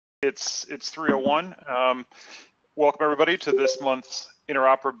It's 3:01. Welcome everybody to this month's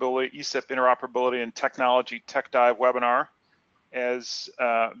interoperability, ESIP interoperability and technology tech dive webinar. As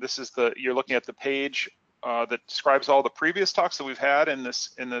this is you're looking at the page that describes all the previous talks that we've had in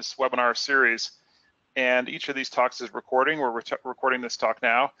this webinar series. And each of these talks is recording. We're recording this talk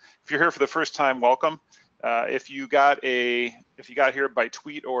now. If you're here for the first time, welcome. If you got here by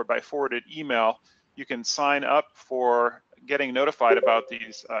tweet or by forwarded email, you can sign up for getting notified about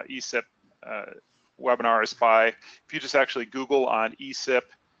these ESIP webinars by, if you just actually Google on ESIP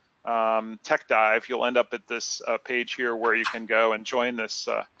Tech Dive, you'll end up at this page here where you can go and join this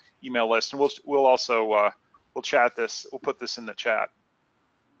email list. And we'll also we'll chat this. We'll put this in the chat.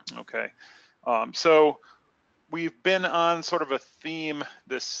 Okay. So we've been on sort of a theme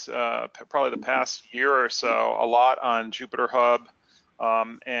this probably the past year or so, a lot on JupyterHub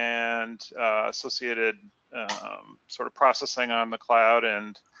and associated sort of processing on the cloud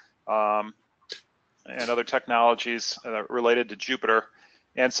and other technologies related to Jupyter.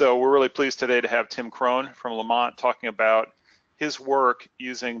 And so we're really pleased today to have Tim Crone from Lamont talking about his work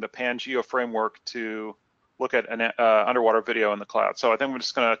using the Pangeo framework to look at an underwater video in the cloud. So I think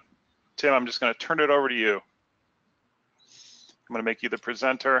Tim, I'm just going to turn it over to you. I'm going to make you the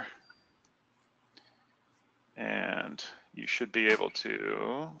presenter, and you should be able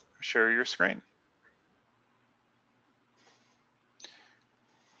to share your screen.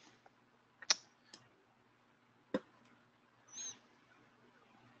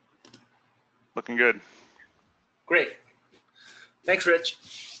 Looking good. Great. Thanks, Rich.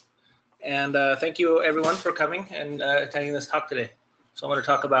 And thank you, everyone, for coming and attending this talk today. So I'm going to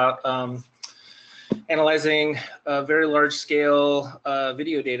talk about analyzing very large-scale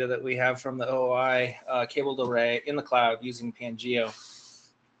video data that we have from the OOI cabled array in the cloud using Pangeo.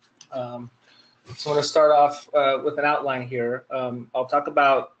 So I'm going to start off with an outline here. I'll talk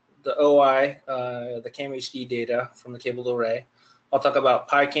about the OOI, the CamHD data from the cabled array. I'll talk about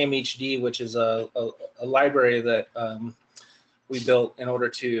PyCamHD, which is a library that we built in order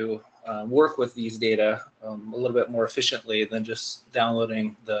to work with these data a little bit more efficiently than just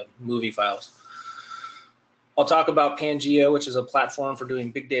downloading the movie files. I'll talk about Pangeo, which is a platform for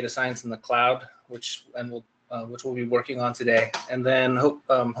doing big data science in the cloud, which we'll be working on today. And then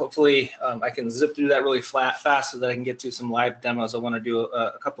hopefully I can zip through that really fast so that I can get to some live demos. I want to do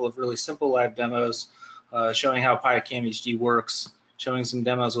a couple of really simple live demos showing how PyCamHD works, showing some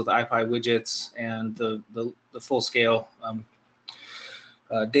demos with IPy widgets and the full-scale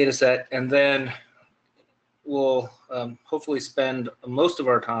data set. And then we'll hopefully spend most of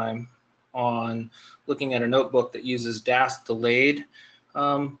our time on looking at a notebook that uses Dask delayed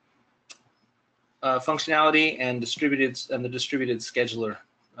functionality and the distributed scheduler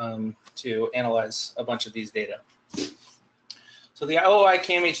to analyze a bunch of these data. So the OOI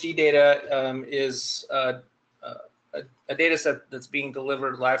CamHD data is a data set that's being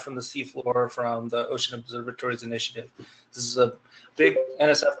delivered live from the seafloor from the Ocean Observatories Initiative. This is a big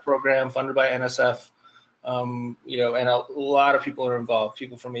NSF program funded by NSF, and a lot of people are involved.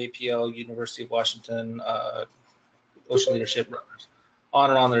 People from APL, University of Washington, Ocean Leadership, on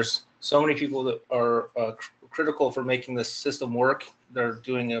and on. There's so many people that are critical for making this system work. They're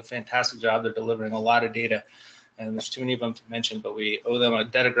doing a fantastic job. They're delivering a lot of data, and there's too many of them to mention, but we owe them a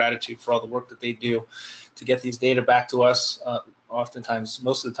debt of gratitude for all the work that they do to get these data back to us, oftentimes,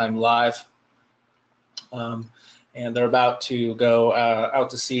 most of the time live. And they're about to go out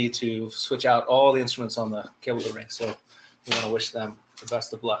to sea to switch out all the instruments on the cable array. So we want to wish them the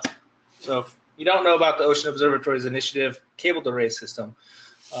best of luck. So if you don't know about the Ocean Observatories Initiative cabled array system,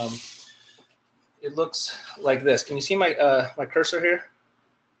 it looks like this. Can you see my cursor here?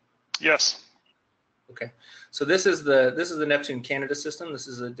 Yes. Okay. So this is the Neptune Canada system. This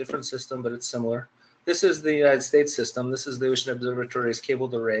is a different system, but it's similar. This is the United States system. This is the Ocean Observatory's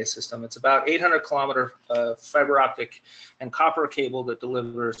cabled array system. It's about 800-kilometer fiber optic and copper cable that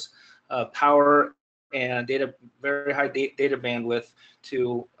delivers power and very high data bandwidth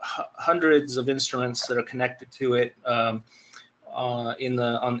to hundreds of instruments that are connected to it in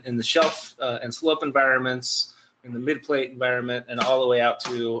the shelf and slope environments, in the mid-plate environment, and all the way out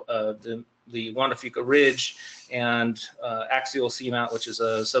to the Juan de Fuca Ridge and axial seamount, which is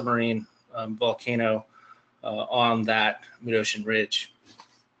a submarine volcano on that mid-ocean ridge.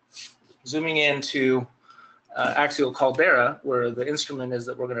 Zooming into axial caldera, where the instrument is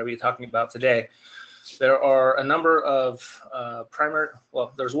that we're going to be talking about today, there are a number of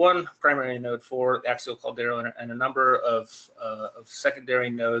there's one primary node for axial caldera and a number of secondary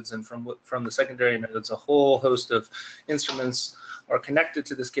nodes, and from the secondary nodes, a whole host of instruments are connected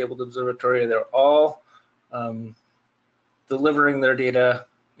to this cabled observatory. They're all delivering their data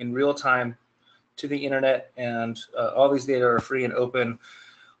in real time to the internet, and all these data are free and open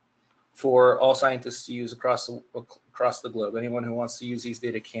for all scientists to use across the globe. Anyone who wants to use these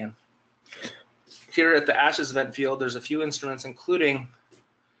data can. Here at the ASHES event field, there's a few instruments, including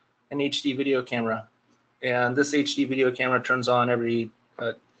an HD video camera. And this HD video camera turns on every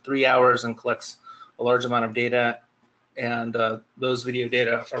 3 hours and collects a large amount of data. And those video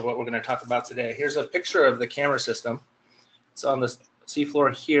data are what we're going to talk about today. Here's a picture of the camera system. It's on the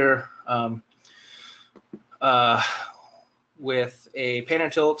seafloor here with a pan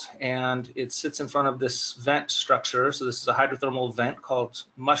and tilt, and it sits in front of this vent structure. So this is a hydrothermal vent called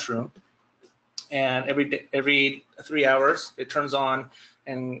Mushroom. And every 3 hours, it turns on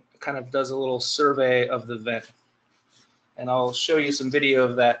and kind of does a little survey of the vent. And I'll show you some video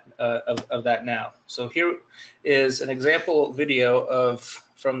of that now. So here is an example video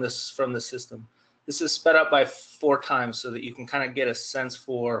from the system. This is sped up by 4 times so that you can kind of get a sense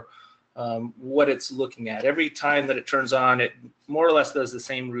for what it's looking at. Every time that it turns on, it more or less does the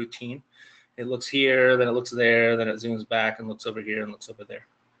same routine. It looks here, then it looks there, then it zooms back and looks over here and looks over there.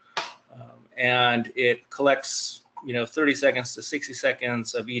 And it collects, 30 seconds to 60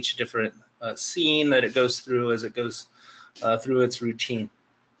 seconds of each different scene that it goes through as it goes through its routine.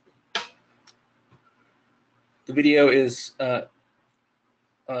 The video is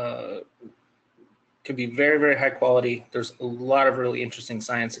can be very, very high quality. There's a lot of really interesting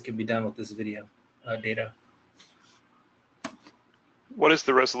science that can be done with this video data. What is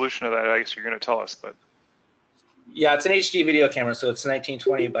the resolution of that? I guess you're going to tell us, but. Yeah, it's an HD video camera, so it's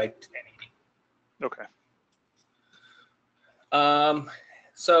 1920 by 1080. Okay.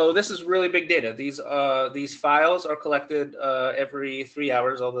 So this is really big data. These files are collected every 3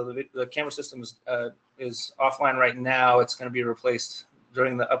 hours, although the camera system is offline right now. It's going to be replaced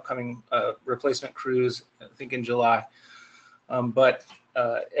during the upcoming replacement cruise, I think in July. But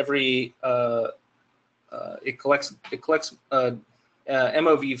it collects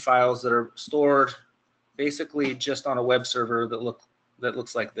MOV files that are stored basically just on a web server that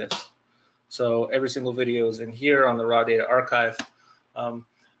looks like this. So every single video is in here on the raw data archive.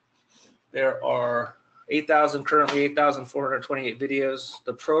 There are currently 8,428 videos.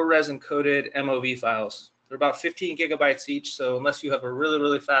 The ProRes encoded MOV files, they're about 15 gigabytes each. So unless you have a really,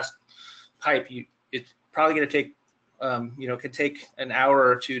 really fast pipe, it's probably going to take, could take an hour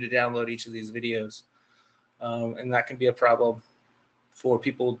or two to download each of these videos. And that can be a problem for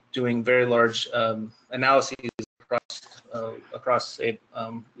people doing very large analyses across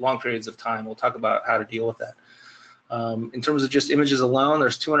long periods of time. We'll talk about how to deal with that. In terms of just images alone,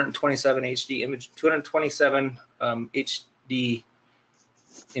 there's 227 HD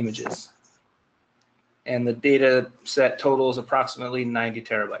images, and the data set totals approximately 90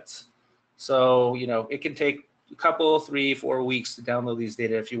 terabytes. So it can take a couple, 3, 4 weeks to download these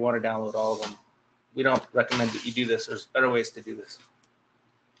data if you want to download all of them. We don't recommend that you do this. There's better ways to do this.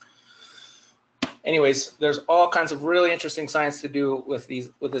 Anyways, there's all kinds of really interesting science to do with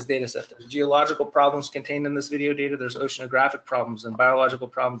this data set. There's geological problems contained in this video data. There's oceanographic problems and biological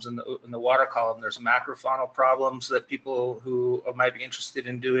problems in the water column. There's macrofaunal problems that people who might be interested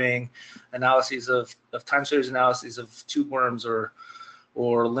in doing analyses of time series analyses of tube worms or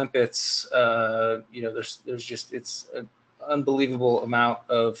limpets. It's an unbelievable amount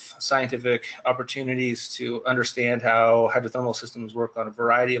of scientific opportunities to understand how hydrothermal systems work on a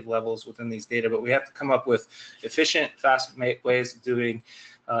variety of levels within these data, but we have to come up with efficient, fast ways of doing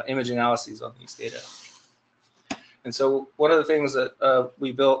image analyses on these data. And so one of the things that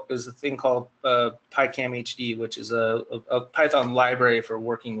we built is a thing called PyCam HD, which is a Python library for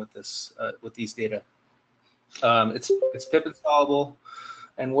working with these data. It's pip installable.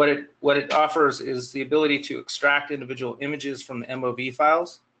 And what it offers is the ability to extract individual images from the MOV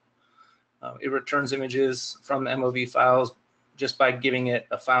files. It returns images from the MOV files just by giving it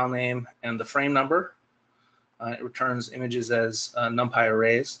a file name and the frame number. It returns images as NumPy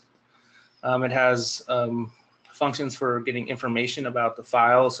arrays. It has functions for getting information about the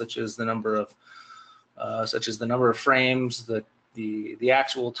file, such as the number of frames, the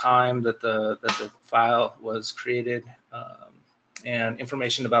actual time that the file was created. And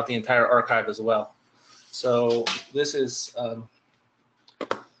information about the entire archive as well. So this is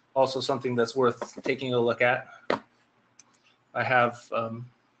also something that's worth taking a look at. I have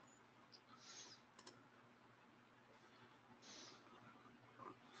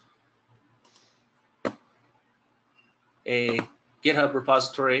a GitHub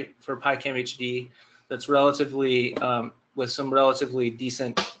repository for PyCam HD that's relatively with some relatively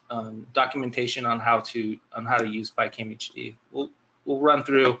decent documentation on how to use PyCam HD. we'll run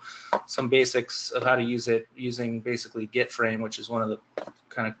through some basics of how to use it using basically Git frame, which is one of the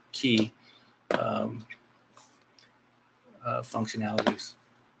kind of key functionalities.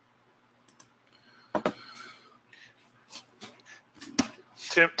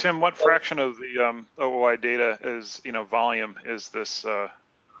 Tim, what fraction of the OOI data is, volume is this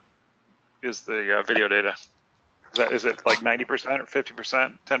is the video data? Is it like 90% or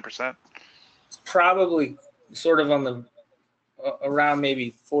 50%, 10%? It's probably sort of on the around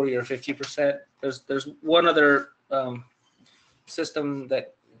maybe 40 or 50%. There's one other system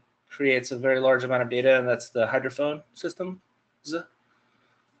that creates a very large amount of data, and that's the hydrophone system.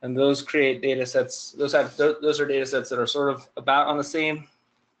 And those create data sets. Those are data sets that are sort of about on the same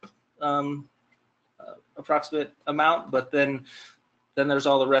approximate amount, but then there's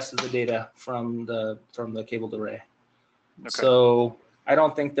all the rest of the data from the cabled array. Okay. So I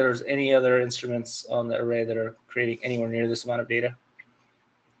don't think there's any other instruments on the array that are creating anywhere near this amount of data.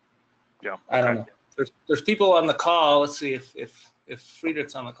 Yeah. Okay. I don't know. There's people on the call. Let's see if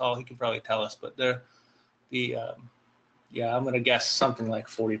Friedrich's on the call. He can probably tell us. But yeah, I'm going to guess something like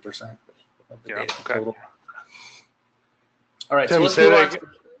 40% of the data total. All right. Tim, so let's move on.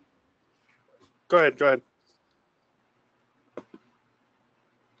 Go ahead.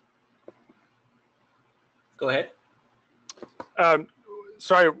 Go ahead.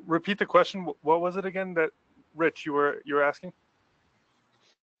 Sorry, repeat the question. What was it again that Rich you were asking?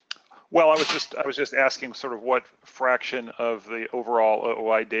 Well, I was just asking sort of what fraction of the overall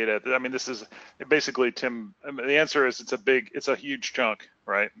OOI data. I mean, this is basically, Tim. I mean, the answer is it's a huge chunk,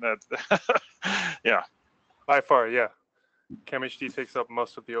 right? Yeah. By far, yeah. ChemHD takes up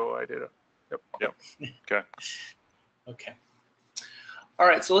most of the OOI data. Yep. Okay. Okay. All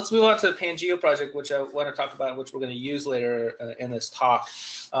right, so let's move on to the Pangeo project, which I want to talk about, which we're going to use later in this talk.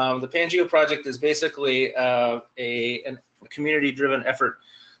 The Pangeo project is basically a community-driven effort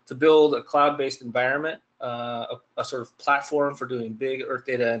to build a cloud-based environment, a sort of platform for doing big Earth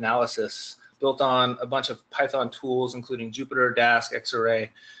data analysis built on a bunch of Python tools, including Jupyter, Dask, Xarray,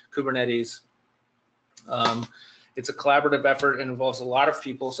 Kubernetes. It's a collaborative effort and involves a lot of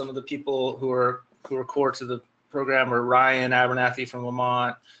people. Some of the people who are core to the program are Ryan Abernathy from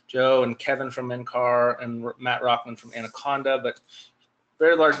Lamont, Joe and Kevin from NCAR, and Matt Rockman from Anaconda. But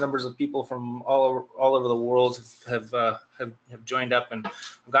very large numbers of people from all over the world have joined up and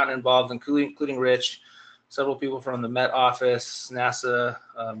gotten involved, including Rich, several people from the Met Office, NASA,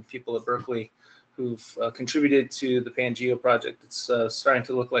 people at Berkeley who've contributed to the Pangeo project. It's starting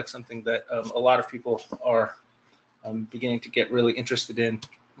to look like something that a lot of people are beginning to get really interested in.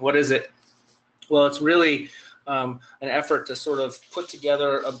 What is it? Well, it's really an effort to sort of put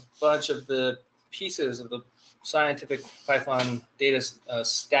together a bunch of the pieces of the scientific Python data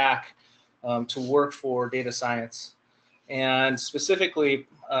stack to work for data science. And specifically,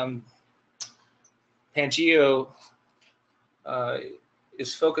 Pangeo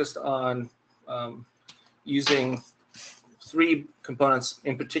is focused on using three components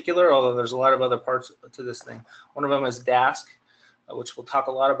in particular, although there's a lot of other parts to this thing. One of them is Dask, which we'll talk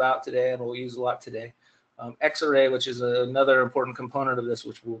a lot about today and we'll use a lot today. Xarray, which is another important component of this,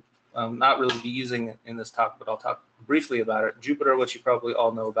 which we'll not really be using in this talk, but I'll talk briefly about it. Jupyter, which you probably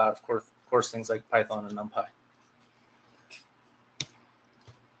all know about, of course, things like Python and NumPy.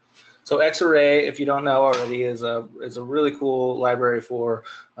 So Xarray, if you don't know already, is a really cool library for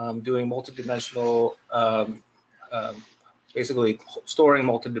doing multidimensional, basically storing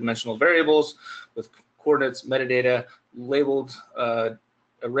multidimensional variables with coordinates, metadata, labeled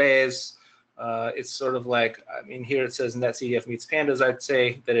arrays. It's sort of like, I mean, here it says NetCDF meets pandas. I'd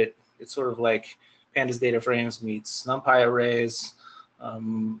say that it's sort of like pandas data frames meets NumPy arrays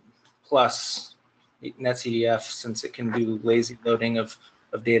plus NetCDF, since it can do lazy loading of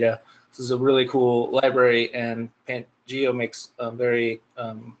data. This is a really cool library, and Pangeo makes very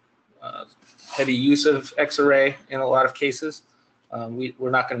heavy use of Xarray in a lot of cases.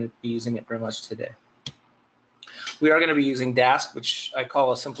 We're not going to be using it very much today. We are going to be using Dask, which I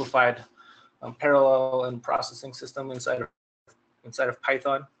call a simplified parallel and processing system inside of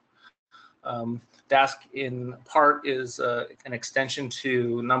Python. Dask, in part, is an extension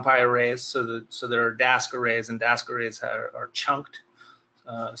to NumPy arrays. So there are Dask arrays, and Dask arrays are chunked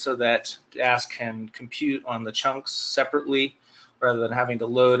so that Dask can compute on the chunks separately rather than having to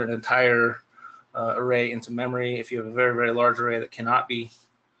load an entire array into memory if you have a very, very large array that cannot be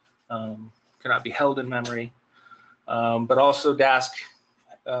held in memory. But also Dask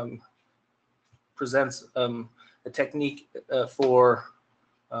presents a technique for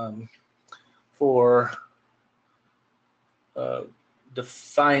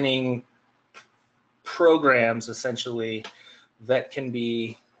defining programs, essentially, that can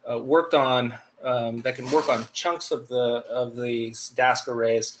be worked on, that can work on chunks of the Dask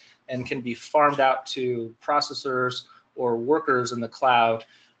arrays and can be farmed out to processors or workers in the cloud.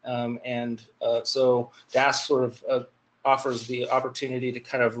 So Dask sort of offers the opportunity to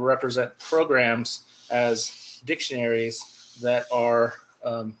kind of represent programs as dictionaries that are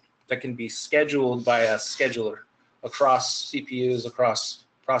that can be scheduled by a scheduler across CPUs, across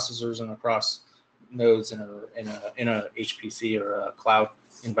processors, and across nodes in a HPC or a cloud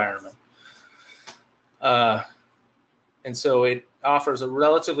environment. And so it offers a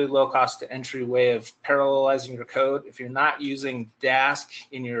relatively low cost to entry way of parallelizing your code. If you're not using Dask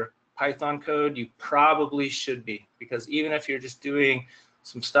in your Python code, you probably should be, because even if you're just doing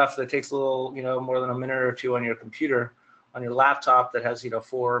some stuff that takes a little, more than a minute or two on your computer, on your laptop that has,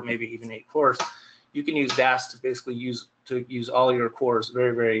 4, maybe even 8 cores, you can use Dask to basically use all your cores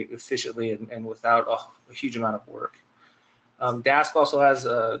very, very efficiently and without a huge amount of work. Dask also has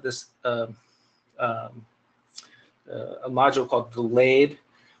a module called delayed,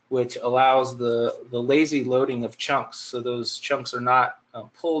 which allows the lazy loading of chunks. So those chunks are not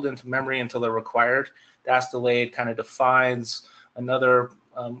pulled into memory until they're required. Dask delayed kind of defines another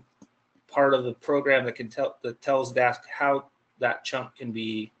part of the program that tells Dask how that chunk can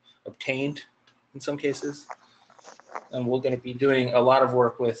be obtained in some cases. And we're going to be doing a lot of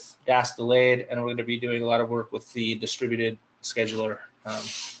work with Dask delayed, and we're going to be doing a lot of work with the distributed scheduler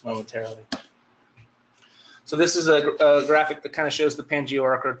momentarily. So this is a graphic that kind of shows the Pangeo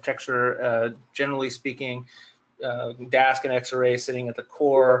architecture. Generally speaking, Dask and Xarray sitting at the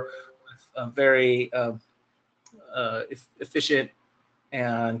core with very efficient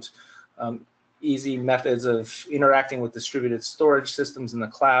and easy methods of interacting with distributed storage systems in the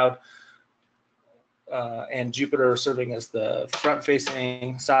cloud, and Jupyter serving as the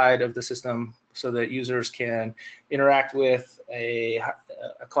front-facing side of the system so that users can interact with a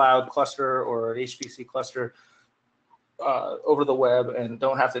cloud cluster or an HPC cluster over the web and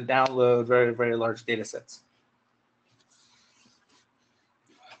don't have to download very, very large data sets.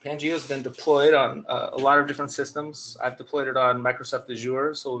 Pangeo has been deployed on a lot of different systems. I've deployed it on Microsoft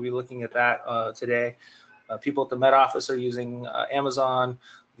Azure, so we'll be looking at that today. People at the Met Office are using Amazon.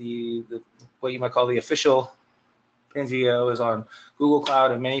 What you might call the official Pangeo is on Google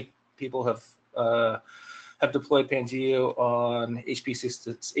Cloud, and many people have deployed Pangeo on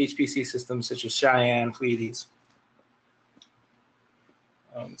HPC systems such as Cheyenne, Pleiades.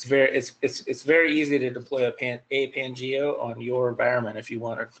 It's very easy to deploy a Pangeo on your environment if you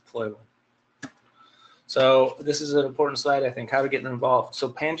want to deploy one. So this is an important slide, I think, how to get involved. So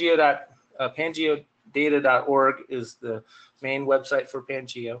pangeodata.org is the main website for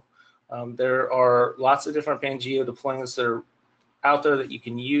Pangeo. There are lots of different Pangeo deployments that are out there that you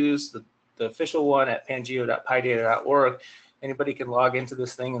can use. The official one at pangeo.pydata.org. Anybody can log into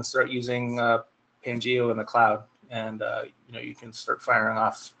this thing and start using Pangeo in the cloud, and you can start firing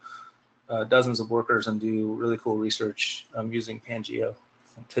off dozens of workers and do really cool research using Pangeo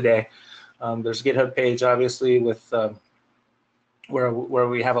today. There's a GitHub page, obviously, with where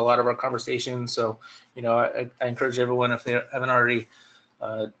we have a lot of our conversations. So, I encourage everyone, if they haven't already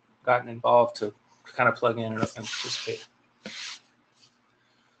gotten involved, to kind of plug in and participate.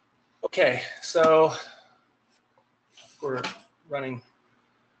 Okay, so we're running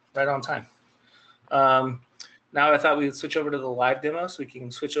right on time. Now I thought we would switch over to the live demo, so we can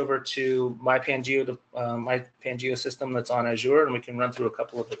switch over to my Pangeo system that's on Azure, and we can run through a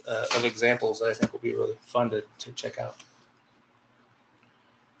couple of examples that I think will be really fun to check out.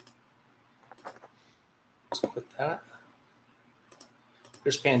 Let's quit that.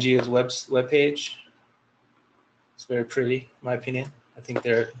 Here's Pangeo's web page. It's very pretty, in my opinion. I think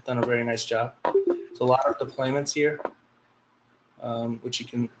they've done a very nice job. There's a lot of deployments here, which you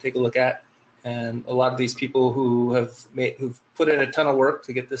can take a look at. And a lot of these people who've put in a ton of work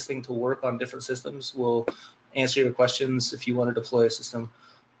to get this thing to work on different systems will answer your questions if you want to deploy a system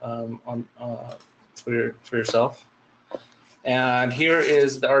for yourself. And here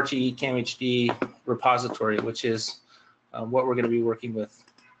is the RTE CamHD repository, which is what we're going to be working with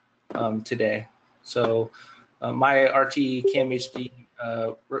today. So my RTE CamHD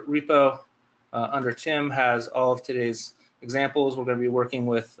repo under Tim has all of today's examples. We're going to be working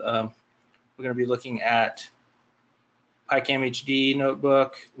with we're going to be looking at PyCamHD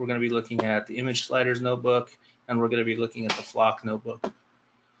notebook. We're going to be looking at the image sliders notebook, and we're going to be looking at the flock notebook.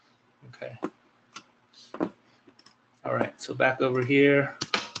 Okay. All right, so back over here.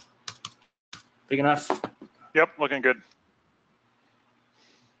 Big enough? Yep, looking good.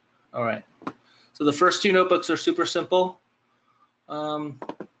 All right. So the first two notebooks are super simple, and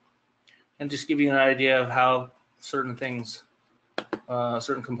just give you an idea of how certain things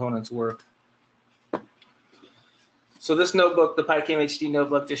certain components work. So this notebook, the PyCam HD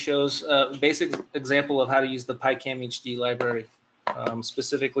notebook, just shows a basic example of how to use the PyCam HD library,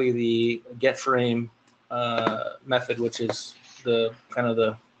 specifically the getFrame method, which is the kind of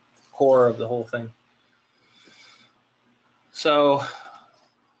the core of the whole thing. So,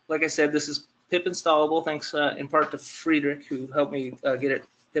 like I said, this is pip installable, thanks in part to Friedrich, who helped me get it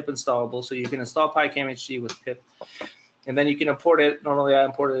pip installable. So you can install PyCam HD with pip, and then you can import it. Normally I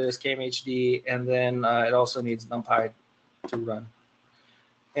import it as CamHD, and then it also needs NumPy to run.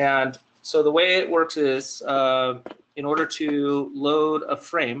 And so the way it works is, in order to load a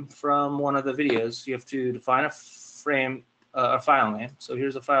frame from one of the videos, you have to define a frame, a file name. So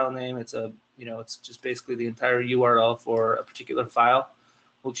here's a file name. It's a, it's just basically the entire URL for a particular file.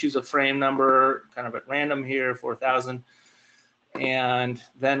 We'll choose a frame number, kind of at random here, 4000, and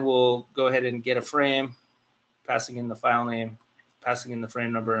then we'll go ahead and get a frame, passing in the file name, passing in the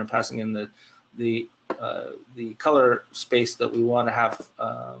frame number, and passing in the color space that we want to have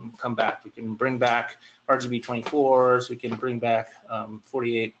come back. We can bring back RGB 24s, we can bring back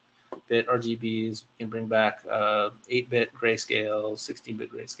 48-bit RGBs, we can bring back 8-bit grayscale,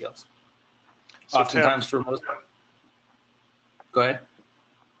 16-bit grayscales. So oftentimes for most. Go ahead.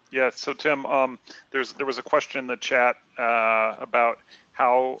 Yeah, so Tim, there was a question in the chat about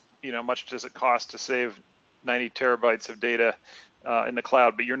how much does it cost to save 90 terabytes of data in the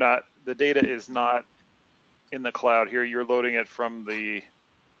cloud, but the data is not in the cloud here. You're loading it from the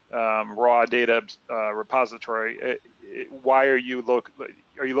raw data repository. Why are you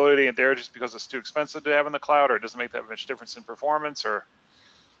loading it there just because it's too expensive to have in the cloud, or does it make that much difference in performance, or?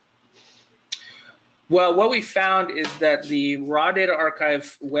 Well, what we found is that the raw data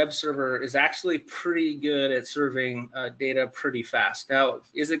archive web server is actually pretty good at serving data pretty fast. Now,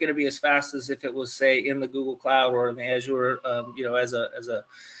 is it going to be as fast as if it was, say, in the Google Cloud or in the Azure,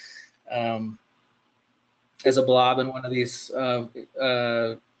 as a blob in one of these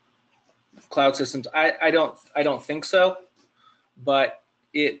cloud systems? I don't think so, but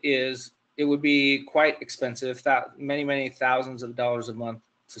it would be quite expensive, many thousands of dollars a month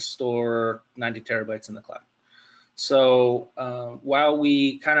to store 90 terabytes in the cloud. So while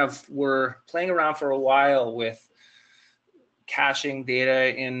we kind of were playing around for a while with caching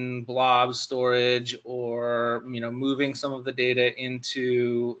data in blob storage, or moving some of the data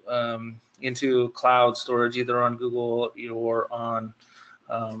into cloud storage, either on Google or on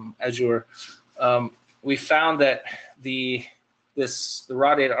Azure, we found that the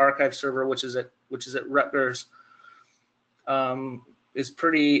raw data archive server, which is at Rutgers, has a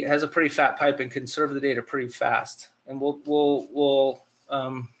pretty fat pipe and can serve the data pretty fast. And we'll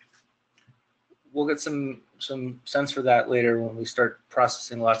get some sense for that later when we start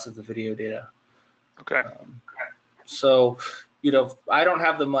processing lots of the video data. Okay. So I don't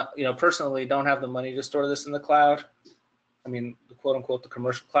have personally don't have the money to store this in the cloud. I mean, the quote unquote the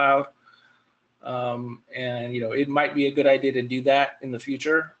commercial cloud. And it might be a good idea to do that in the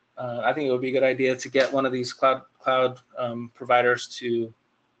future. I think it would be a good idea to get one of these cloud providers to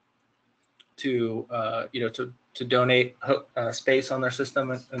donate space on their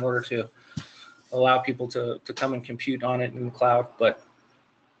system in order to allow people to come and compute on it in the cloud. But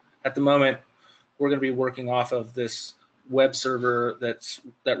at the moment, we're going to be working off of this web server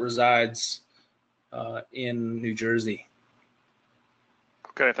that resides in New Jersey.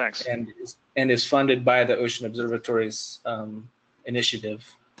 Okay, thanks. And is funded by the Ocean Observatory's initiative.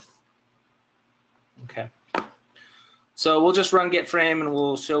 Okay. So we'll just run getFrame and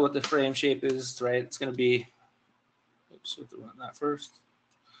we'll show what the frame shape is, right? It's going to be, oops, we have to run that first.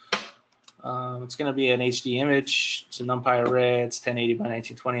 It's going to be an HD image. It's a NumPy array. It's 1080 by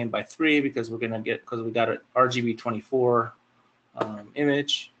 1920 and by 3 because we got an RGB 24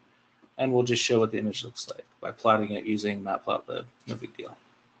 image, and we'll just show what the image looks like by plotting it using Matplotlib. No big deal.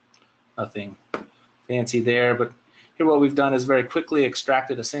 Nothing fancy there, but here what we've done is very quickly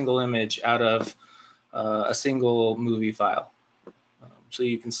extracted a single image out of a single movie file. So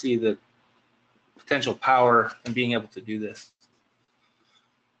you can see the potential power in being able to do this.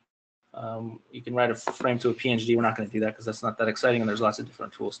 You can write a frame to a PNG. We're not going to do that because that's not that exciting, and there's lots of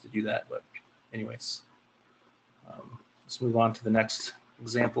different tools to do that. But anyways, let's move on to the next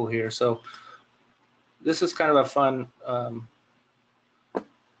example here. So this is kind of a fun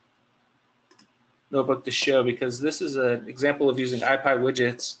notebook to show because this is an example of using IPy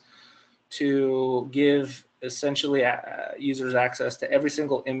widgets to give essentially users access to every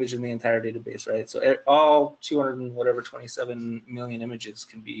single image in the entire database, right? So all 227 million images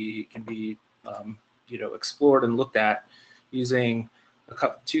can be explored and looked at using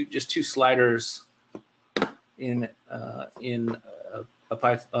just two sliders in a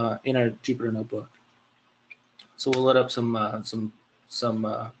in a Jupyter notebook. So we'll load up some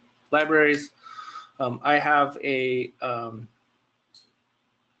libraries. I have a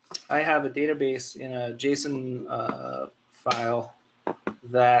database in a JSON file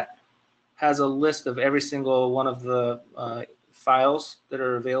that has a list of every single one of the files that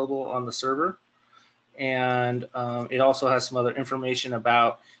are available on the server, and it also has some other information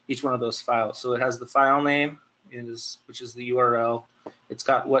about each one of those files. So it has the file name, which is the URL. It's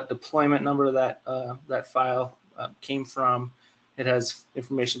got what deployment number that file came from. It has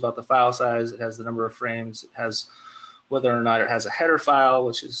information about the file size. It has the number of frames. It has whether or not it has a header file,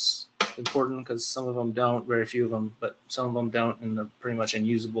 which is important because some of them don't, very few of them, but some of them don't, and they're pretty much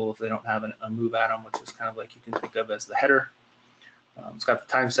unusable if they don't have a move atom, which is kind of like you can think of as the header. It's got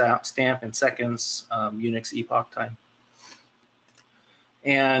the time stamp in seconds, Unix epoch time.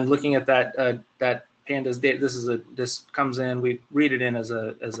 And looking at that pandas data, this comes in. We read it in as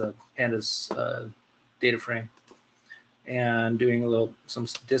a pandas data frame, and doing some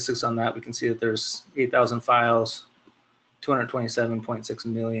statistics on that, we can see that there's 8,000 files, 227.6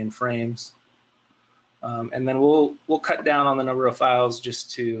 million frames, and then we'll cut down on the number of files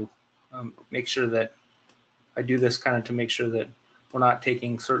just to make sure that I do this kind of to make sure that we're not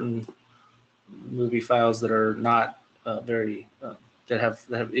taking certain movie files that are not very that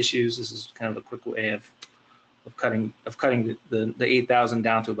have issues. This is kind of a quick way of cutting the 8,000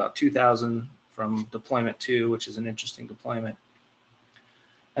 down to about 2,000 from deployment 2, which is an interesting deployment.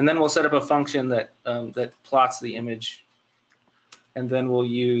 And then we'll set up a function that plots the image, and then we'll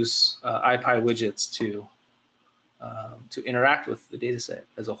use IPy widgets to interact with the data set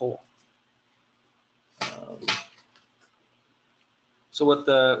as a whole. So what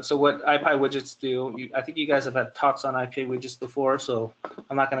IPy widgets do, I think you guys have had talks on IPy widgets before, so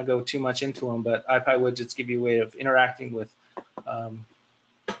I'm not going to go too much into them, but IPy widgets give you a way of interacting with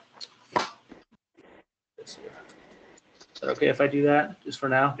this here. Is that okay if I do that just for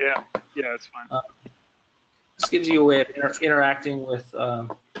now? Yeah, it's fine. This gives you a way of interacting with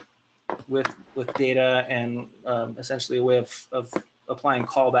data, and essentially a way of applying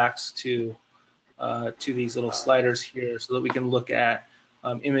callbacks to these little sliders here, so that we can look at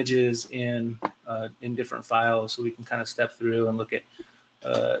images in different files. So we can kind of step through and look at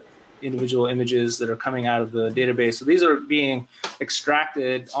individual images that are coming out of the database. So these are being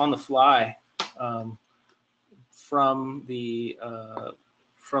extracted on the fly from the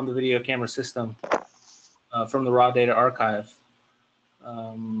video camera system, from the raw data archive.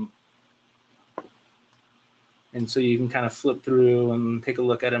 And so you can kind of flip through and take a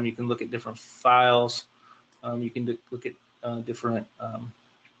look at them. You can look at different files. You can look at different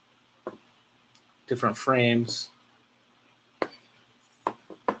frames.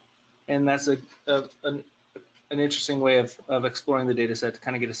 And that's an interesting way of exploring the data set to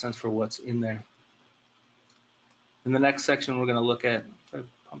kind of get a sense for what's in there. In the next section, we're going to look at, if I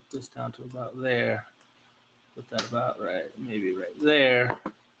pump this down to about there, put that about right, maybe right there.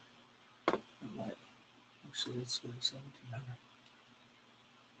 Actually, let's go to 1700.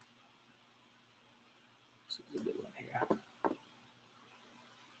 This is a good one here.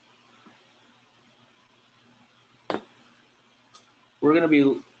 We're going to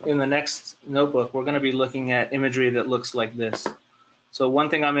be, in the next notebook, we're going to be looking at imagery that looks like this. So one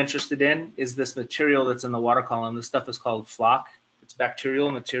thing I'm interested in is this material that's in the water column. This stuff is called floc. It's bacterial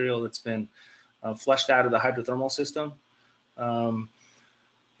material that's been flushed out of the hydrothermal system.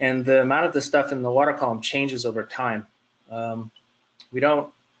 And the amount of the stuff in the water column changes over time. We don't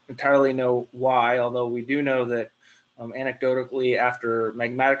entirely know why, although we do know that anecdotally, after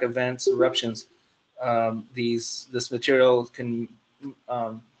magmatic events, eruptions, this material can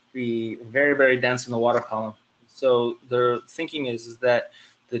be very, very dense in the water column. So their thinking is that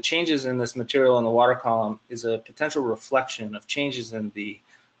the changes in this material in the water column is a potential reflection of changes in the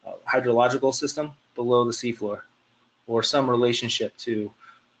hydrological system below the seafloor, or some relationship to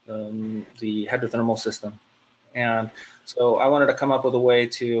the hydrothermal system. And so I wanted to come up with a way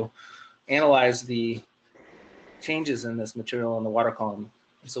to analyze the changes in this material in the water column.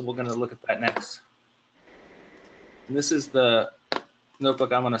 And so we're going to look at that next. And this is the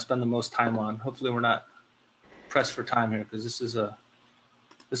notebook I'm going to spend the most time on. Hopefully we're not pressed for time here, because this is a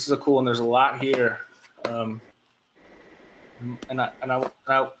cool, and there's a lot here. And I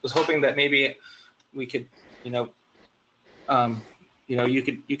was hoping that maybe we could, you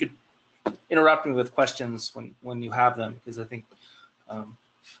could interrupt me with questions when you have them, because I think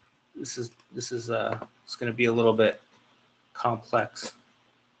this is it's going to be a little bit complex.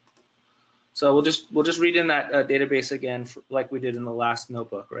 So we'll just read in that database again, like we did in the last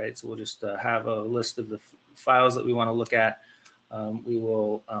notebook, right? So we'll just have a list of the files that we want to look at. we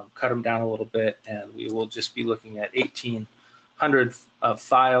will cut them down a little bit, and we will just be looking at 1,800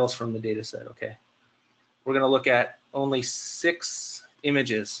 files from the data set, okay? We're gonna look at only 6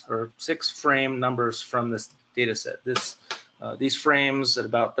 images or 6 frame numbers from this data set. These frames at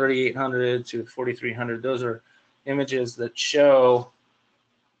about 3,800 to 4,300, those are images that show,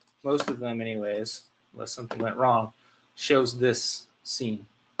 most of them anyways, unless something went wrong, shows this scene,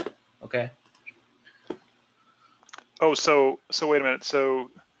 okay? Oh, so wait a minute. So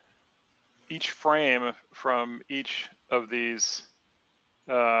each frame from each of these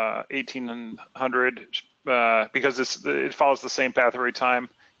 1,800, because it follows the same path every time,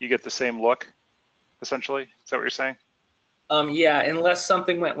 you get the same look, essentially? Is that what you're saying? Yeah, unless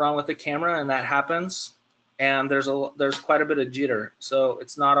something went wrong with the camera, and that happens, and there's quite a bit of jitter, so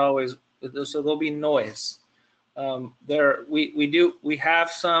it's not always, so there'll be noise. We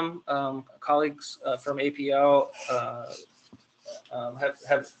have some colleagues from APL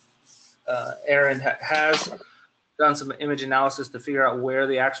Aaron has done some image analysis to figure out where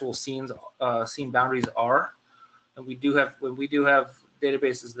the actual scene boundaries are, and we do have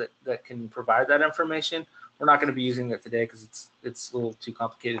databases that can provide that information. We're not going to be using that today because it's a little too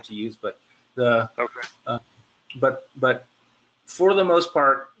complicated to use, but but for the most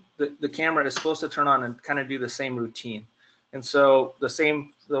part, the camera is supposed to turn on and kind of do the same routine, and so the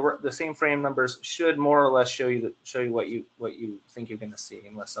same frame numbers should more or less show you what you think you're going to see,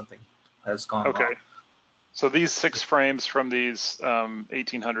 unless something has gone wrong. Okay, so these 6 frames from these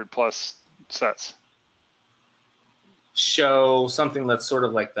 1,800 plus sets show something that's sort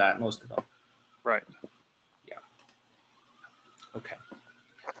of like that, most of them. Right. Yeah. Okay.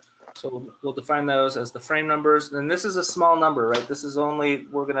 So we'll define those as the frame numbers. And this is a small number, right? This is only,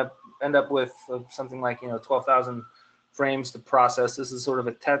 we're going to end up with something like 12,000 frames to process. This is sort of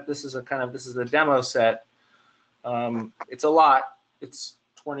this is a demo set. It's a lot. It's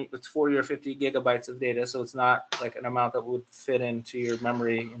 40 or 50 gigabytes of data, so it's not like an amount that would fit into your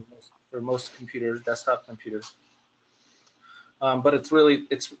memory for most computers, desktop computers. But it's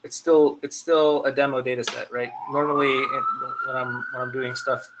still a demo data set, right? Normally, when I'm doing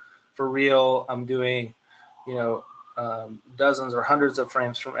stuff for real, I'm doing, dozens or hundreds of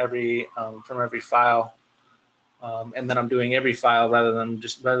frames from every file, and then I'm doing every file rather than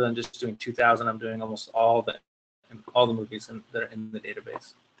just doing 2,000. I'm doing almost all the movies that are in the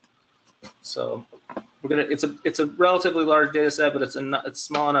database. So it's a relatively large data set, but it's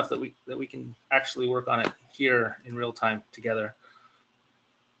small enough that we can actually work on it here in real time together.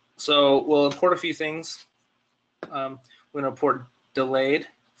 So we'll import a few things. We're going to import delayed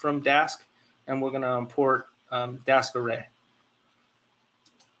from Dask, and we're going to import Dask array.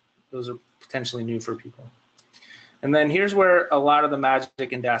 Those are potentially new for people. And then here's where a lot of the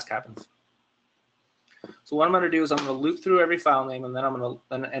magic in Dask happens. So what I'm going to do is I'm going to loop through every file name, and then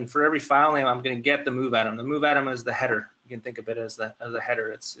and for every file name, I'm going to get the move atom. The move atom is the header. You can think of it as a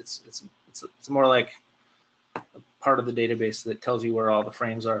header. It's more like a part of the database that tells you where all the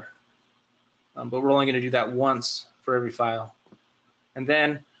frames are. But we're only going to do that once for every file, and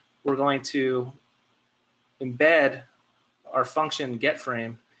then we're going to embed our function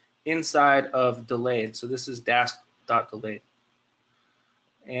getFrame inside of delayed. So this is dask.delayed,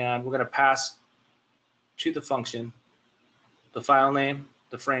 and we're going to pass to the function the file name,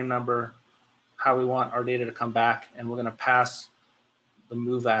 the frame number, how we want our data to come back, and we're going to pass the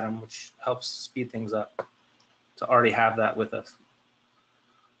move atom, which helps speed things up, to already have that with us.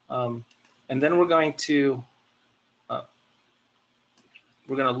 And then we're going to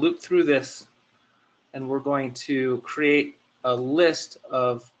loop through this, and we're going to create a list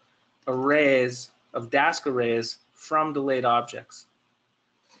of arrays, of Dask arrays from delayed objects.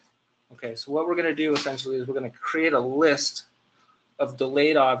 Okay, so what we're going to do essentially is we're going to create a list of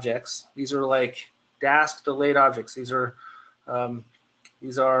delayed objects. These are like Dask delayed objects. It's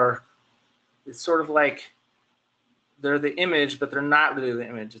sort of like they're the image, but they're not really the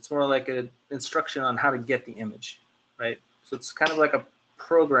image. It's more like an instruction on how to get the image, right? So it's kind of like a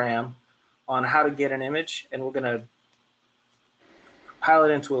program on how to get an image, and we're going to compile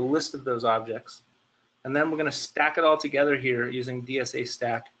it into a list of those objects. And then we're going to stack it all together here using DSA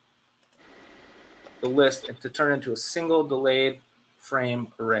stack, the list, and to turn into a single delayed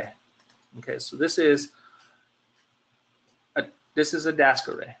frame array. Okay, so this is a Dask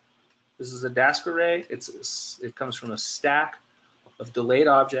array. This is a Dask array. It comes from a stack of delayed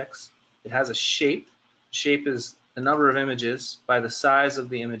objects. It has a shape. Shape is the number of images by the size of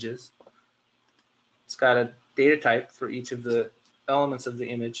the images. It's got a data type for each of the elements of the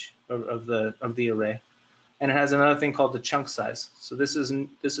image of the array, and it has another thing called the chunk size. So this is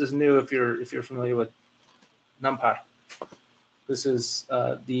new if you're familiar with NumPy. This is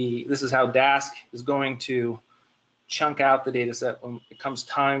how Dask is going to chunk out the data set when it comes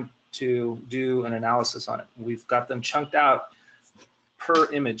time to do an analysis on it. We've got them chunked out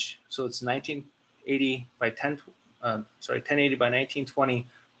per image. So it's 1980 by 1080 by 1920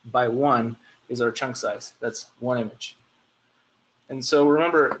 by 1 is our chunk size. That's one image. And so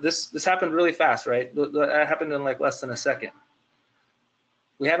remember, this happened really fast, right? That happened in like less than a second.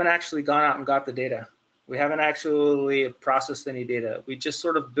 We haven't actually gone out and got the data. We haven't actually processed any data. We just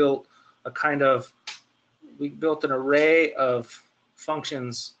sort of built we built an array of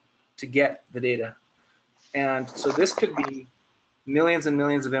functions to get the data. And so this could be millions and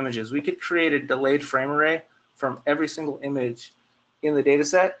millions of images. We could create a delayed frame array from every single image in the data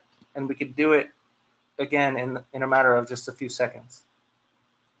set, and we could do it again in a matter of just a few seconds.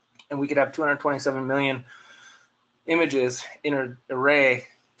 And we could have 227 million images in an array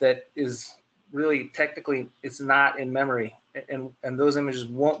that is really technically, it's not in memory. And those images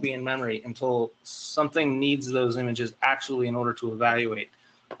won't be in memory until something needs those images actually in order to evaluate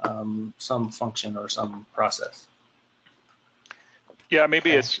some function or some process. Yeah,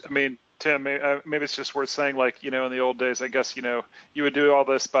 maybe it's, I mean, Tim, maybe it's just worth saying, like, in the old days, I guess, you would do all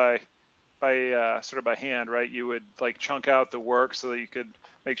this by sort of by hand, right? You would like chunk out the work so that you could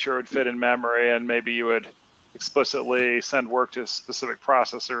make sure it would fit in memory, and maybe you would explicitly send work to specific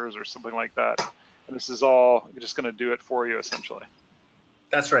processors or something like that. And this is all just going to do it for you, essentially.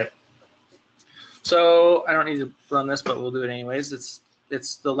 That's right. So I don't need to run this, but we'll do it anyways. It's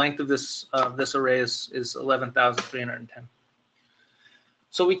the length of this array is 11,310.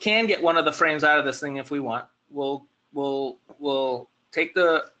 So we can get one of the frames out of this thing if we want. We'll take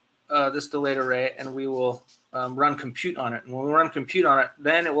this delayed array and we will run compute on it. And when we run compute on it,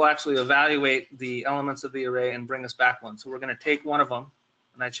 then it will actually evaluate the elements of the array and bring us back one. So we're going to take one of them,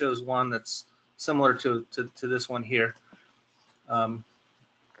 and I chose one that's similar to this one here. And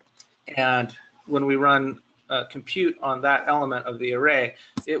when we run compute on that element of the array,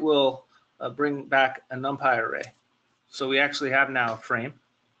 it will bring back a NumPy array. So we actually have now a frame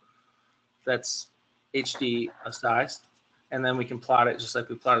that's HD sized, and then we can plot it just like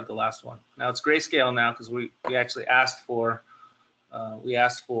we plotted the last one. Now it's grayscale now because we actually asked for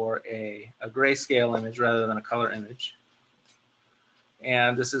a grayscale image rather than a color image.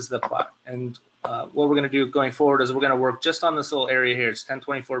 And this is the plot. And what we're going to do going forward is we're going to work just on this little area here. It's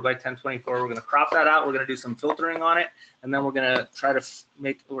 1024 by 1024. We're going to crop that out. We're going to do some filtering on it, and then we're going to try to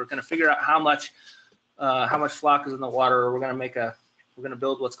figure out how much flock is in the water. We're going to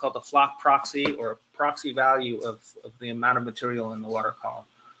build what's called a flock proxy, or a proxy value of the amount of material in the water column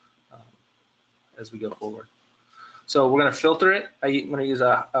as we go forward. So we're going to filter it. I'm going to use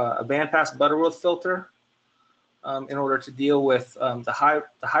a bandpass Butterworth filter in order to deal with the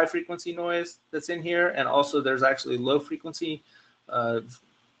high frequency noise that's in here, and also there's actually low frequency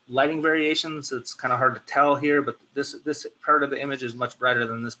lighting variations. It's kind of hard to tell here, but this part of the image is much brighter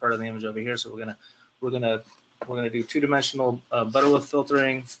than this part of the image over here. So we're gonna do two-dimensional Butterworth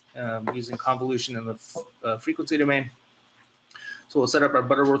filtering using convolution in the frequency domain. So we'll set up our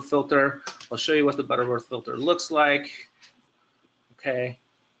Butterworth filter. I'll show you what the Butterworth filter looks like. Okay.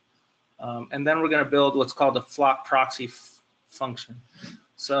 And then we're going to build what's called a flock proxy function.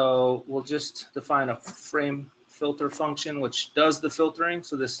 So we'll just define a frame filter function which does the filtering.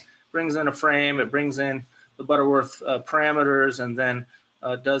 So this brings in a frame, it brings in the Butterworth parameters, and then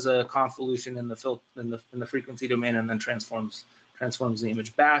does a convolution in the frequency domain, and then transforms the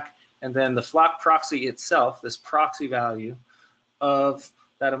image back. And then the flock proxy itself, this proxy value of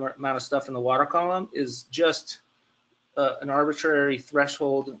that amount of stuff in the water column, is just an arbitrary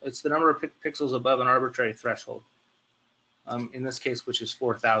threshold. It's the number of pixels above an arbitrary threshold. In this case, which is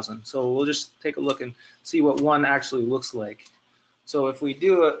 4,000. So we'll just take a look and see what one actually looks like. So if we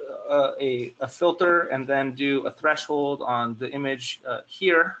do a filter and then do a threshold on the image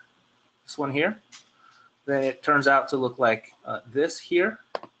here, this one here, then it turns out to look like this here.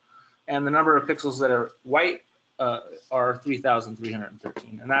 And the number of pixels that are white are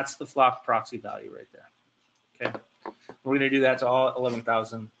 3,313. And that's the flock proxy value right there. Okay. We're going to do that to all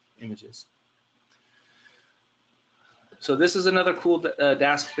 11,000 images. So this is another cool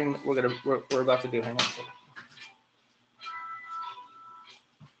Dask thing that we're about to do. Hang on a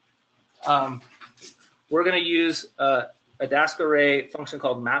second. We're going to use a Dask array function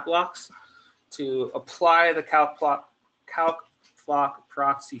called mapblocks to apply the calc flock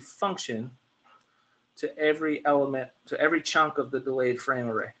proxy function to every element, to every chunk of the delayed frame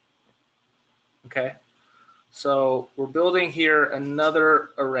array. Okay. So we're building here another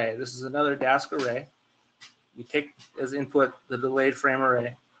array. This is another Dask array. We take as input the delayed frame array,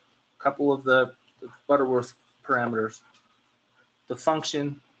 a couple of the Butterworth parameters, the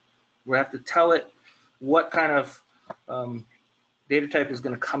function. We have to tell it what kind of data type is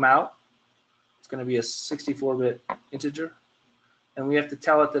going to come out. It's going to be a 64-bit integer. And we have to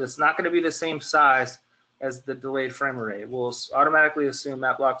tell it that it's not going to be the same size as the delayed frame array. We'll automatically assume,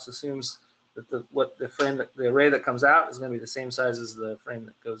 MapBlocks assumes that the array that comes out is going to be the same size as the frame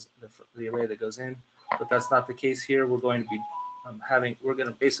that goes, the array that goes in. But that's not the case here. We're going to be we're going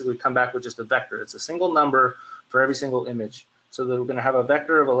to basically come back with just a vector. It's a single number for every single image. So that we're going to have a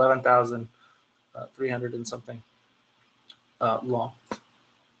vector of 11,300 and something long.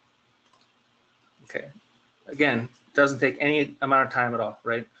 Okay. Again, it doesn't take any amount of time at all,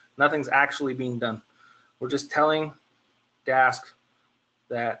 right? Nothing's actually being done. We're just telling Dask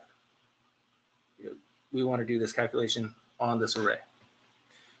that we want to do this calculation on this array.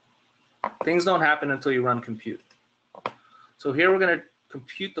 Things don't happen until you run compute. So here we're going to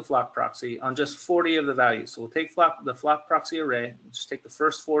compute the flock proxy on just 40 of the values. So we'll take the flock proxy array, just take the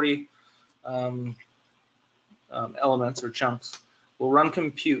first 40 elements or chunks. We'll run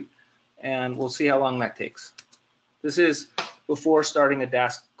compute, and we'll see how long that takes. This is before starting a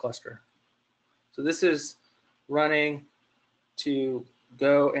Dask cluster. So this is running to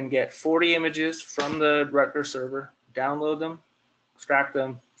go and get 40 images from the Rutgers server, download them, extract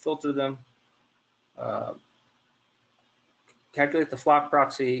them, filter them, calculate the flock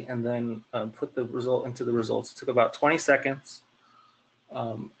proxy, and then put the result into the results. It took about 20 seconds,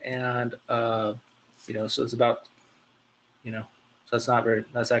 so it's about, so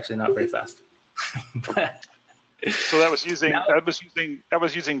that's actually not very fast. So that was using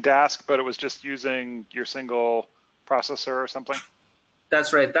Dask, but it was just using your single processor or something.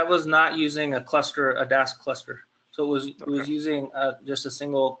 That's right. That was not using a cluster, a Dask cluster. So it was using just a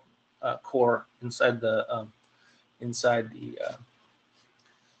single core inside the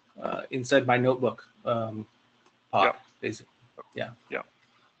inside my notebook pod, basically. Yeah. Yeah.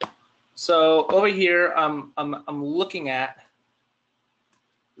 So over here, I'm looking at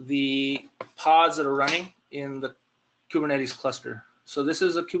the pods that are running in the Kubernetes cluster. So this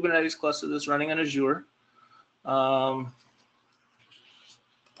is a Kubernetes cluster that's running on Azure.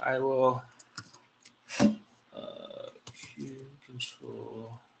 I will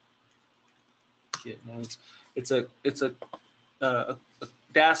control get nodes. It's a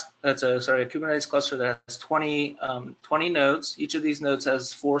Dask. That's a Kubernetes cluster that has 20 nodes. Each of these nodes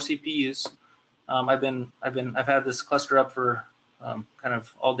has 4 CPUs. I've had this cluster up for kind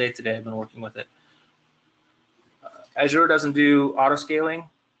of all day today. I've been working with it. Azure doesn't do auto scaling.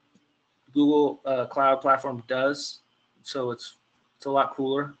 Google Cloud Platform does, so it's a lot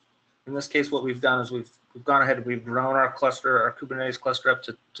cooler. In this case, what we've done is we've gone ahead and we've grown our cluster, our Kubernetes cluster, up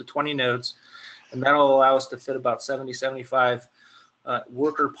to 20 nodes, and that'll allow us to fit about 75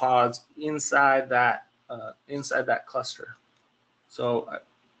 worker pods inside that cluster. So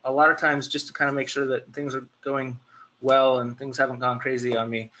a lot of times, just to kind of make sure that things are going well and things haven't gone crazy on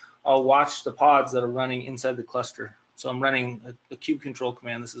me, I'll watch the pods that are running inside the cluster. So I'm running a kube control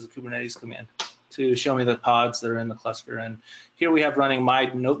command. This is a Kubernetes command to show me the pods that are in the cluster. And here we have running my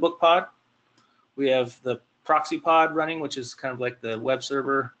notebook pod. We have the proxy pod running, which is kind of like the web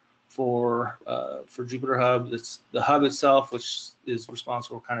server for JupyterHub. It's the hub itself, which is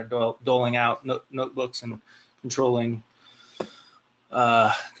responsible for kind of doling out notebooks and controlling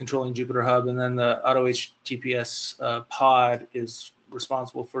JupyterHub. And then the AutoHTTPS pod is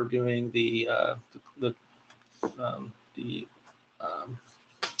responsible for doing the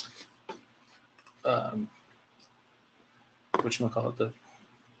whatchamacallit, the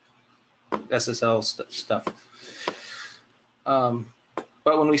SSL stuff.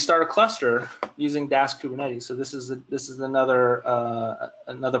 But when we start a cluster using Dask Kubernetes, so this is another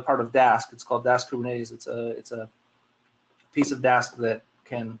part of Dask. It's called Dask Kubernetes. It's a piece of Dask that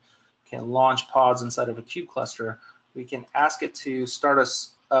can launch pods inside of a kube cluster. We can ask it to start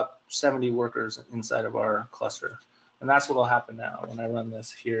us up 70 workers inside of our cluster. And that's what will happen now when I run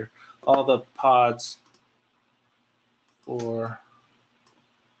this here. All the pods for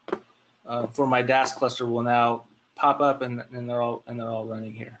my Dask cluster will now pop up, and they're all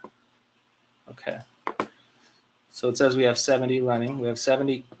running here. Okay. So it says we have 70 running. We have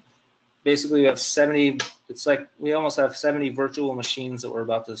 70. Basically, we have 70. It's like we almost have 70 virtual machines that we're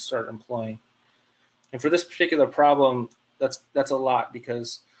about to start employing. And for this particular problem, that's a lot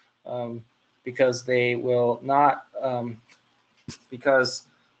because they will not because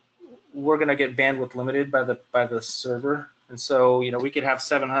we're going to get bandwidth limited by the server. And so we could have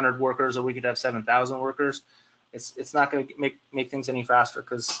 700 workers or we could have 7,000 workers. It's not going to make things any faster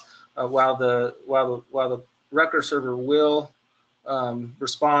because while the Rutgers server will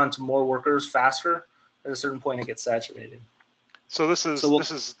respond to more workers faster, at a certain point it gets saturated. So this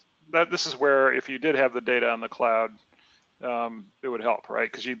is where if you did have the data on the cloud, it would help, right?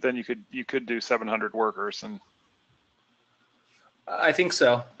 Because then you could do 700 workers. And I think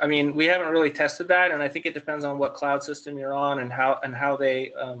so. I mean, we haven't really tested that, and I think it depends on what cloud system you're on and how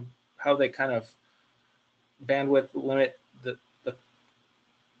they kind of bandwidth limit the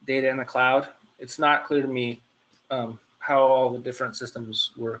data in the cloud. It's not clear to me how all the different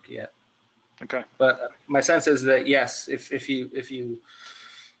systems work yet. Okay. But my sense is that yes, if you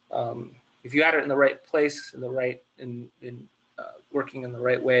had it in the right place, working in the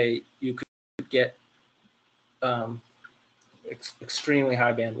right way, you could get extremely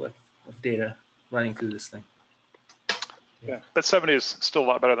high bandwidth of data running through this thing. Yeah, but 70 is still a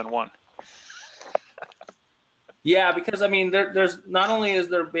lot better than 1. Yeah, because I mean, there's not only is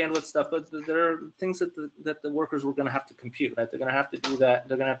there bandwidth stuff, but there are things that the workers were going to have to compute. Right, they're going to have to do that.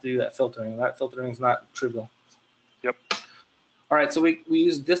 They're going to have to do that filtering. That filtering is not trivial. Yep. All right, so we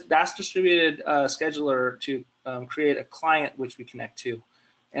use this Dask distributed scheduler to create a client which we connect to,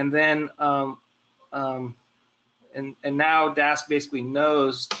 and then and now Dask basically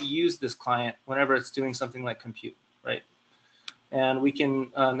knows to use this client whenever it's doing something like compute, right? And we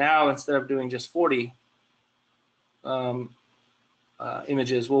can now, instead of doing just 40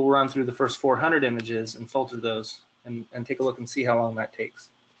 images, we'll run through the first 400 images and filter those and take a look and see how long that takes.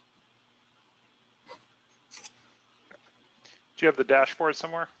 Do you have the dashboard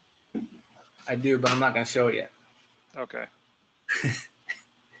somewhere? I do, but I'm not going to show it yet. Okay.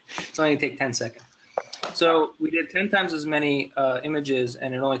 It's only going to take 10 seconds. So we did 10 times as many images,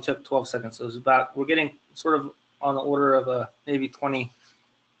 and it only took 12 seconds. So it was we're getting sort of on the order of maybe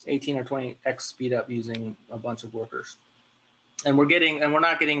 18 or 20x speed up using a bunch of workers. And we're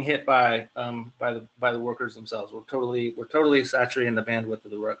not getting hit by the workers themselves. We're totally saturating the bandwidth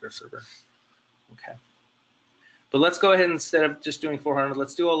of the worker server. Okay. But let's go ahead, instead of just doing 400,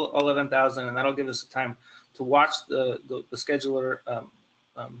 let's do 11,000, and that'll give us time to watch the scheduler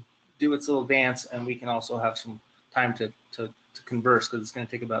do its little dance, and we can also have some time to converse, because it's going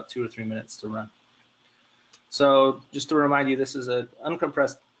to take about 2 or 3 minutes to run. So just to remind you, this is an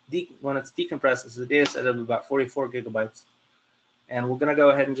uncompressed, when it's decompressed, it's a data set of about 44 gigabytes. And we're going to go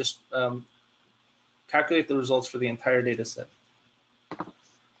ahead and just calculate the results for the entire data set.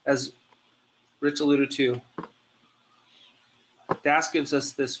 As Rich alluded to, Dask gives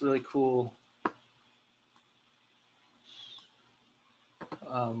us this really cool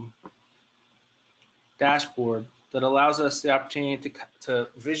dashboard that allows us the opportunity to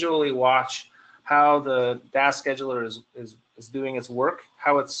visually watch how the Dask scheduler is doing its work,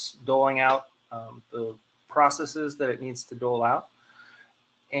 how it's doling out the processes that it needs to dole out,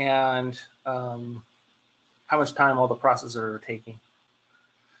 and how much time all the processes are taking.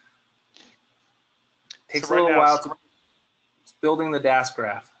 It takes a little while to building the Dask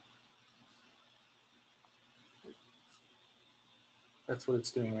graph. That's what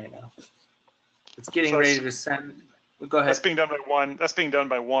it's doing right now. It's getting ready to send. Go ahead. That's being done by one. That's being done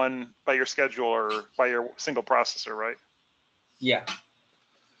by your scheduler, by your single processor, right? Yeah.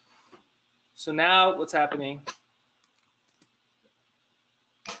 So now what's happening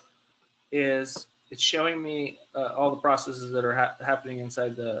is it's showing me all the processes that are happening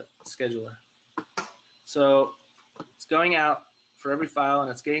inside the scheduler. So it's going out for every file, and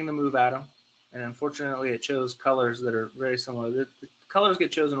it's getting the move atom. And unfortunately, it chose colors that are very similar. The colors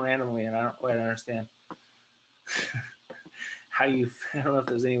get chosen randomly, and I don't quite understand how I don't know if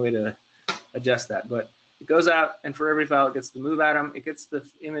there's any way to adjust that, but it goes out, and for every file, it gets the move atom, it gets the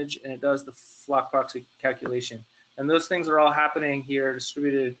image, and it does the flock proxy calculation. And those things are all happening here,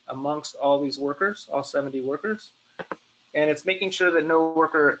 distributed amongst all these workers, all 70 workers. And it's making sure that no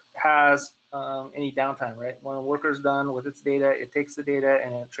worker has any downtime, right? When a worker's done with its data, it takes the data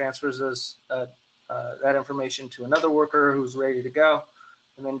and it transfers that information to another worker who's ready to go,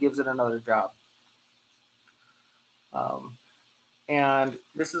 and then gives it another job. And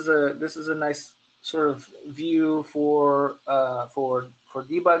this is a nice sort of view for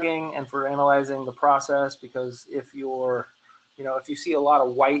debugging and for analyzing the process, because if you see a lot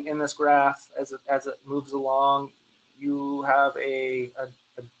of white in this graph as it moves along, you have a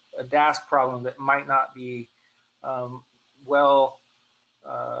Dask problem that might not be well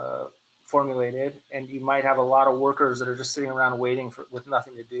formulated, and you might have a lot of workers that are just sitting around waiting with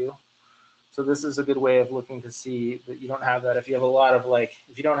nothing to do. So this is a good way of looking to see that you don't have that. If you have a lot of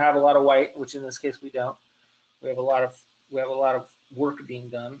if you don't have a lot of white, which in this case we don't, we have a lot of work being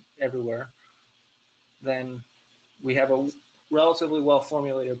done everywhere, then we have a relatively well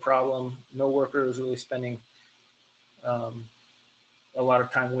formulated problem. No worker is really spending a lot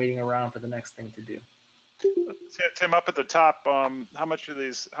of time waiting around for the next thing to do. Tim, up at the top, how much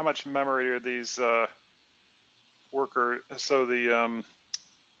memory are these so the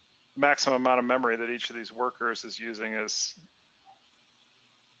maximum amount of memory that each of these workers is using is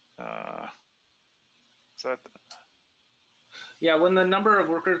that? Yeah, when the number of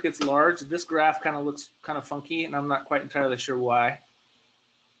workers gets large, this graph kind of looks kind of funky, and I'm not quite entirely sure why.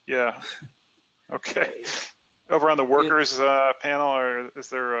 Yeah. Okay. Over on the workers panel, or is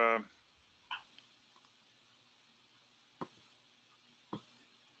there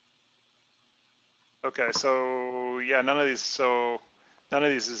okay, so yeah, none of these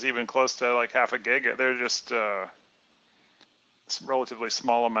is even close to like half a gig. They're just some relatively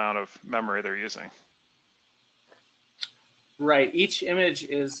small amount of memory they're using. Right. Each image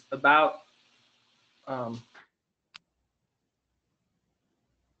is about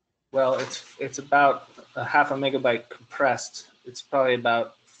well, it's about a half a megabyte compressed. It's probably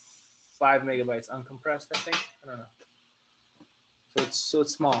about 5 megabytes uncompressed, I think. I don't know. So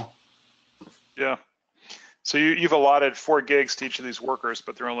it's small. Yeah. So you've allotted 4 gigs to each of these workers,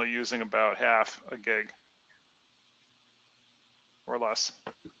 but they're only using about half a gig or less.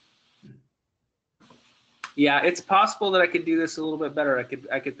 Yeah, it's possible that I could do this a little bit better. I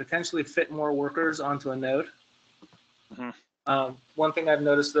could potentially fit more workers onto a node. Mm-hmm. One thing I've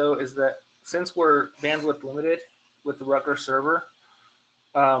noticed though is that since we're bandwidth limited with the Rucker server,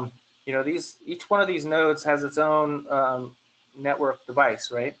 you know, each one of these nodes has its own network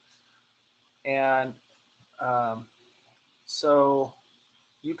device, right? And so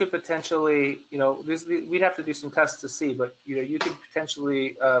you could potentially, you know, we'd have to do some tests to see, but you know, you could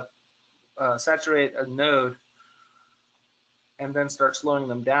potentially saturate a node and then start slowing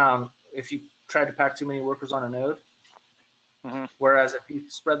them down if you try to pack too many workers on a node. Mm-hmm. Whereas if you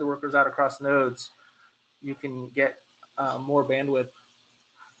spread the workers out across nodes, you can get more bandwidth.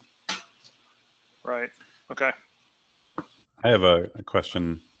 Right. Okay. I have a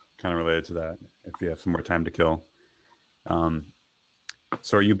question kind of related to that, if you have some more time to kill.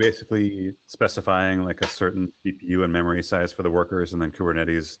 So are you basically specifying like a certain CPU and memory size for the workers, and then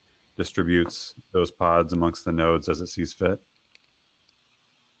Kubernetes distributes those pods amongst the nodes as it sees fit?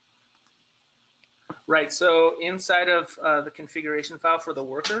 Right, so inside of the configuration file for the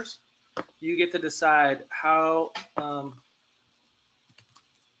workers, you get to decide how much,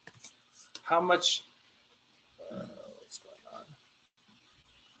 what's going on?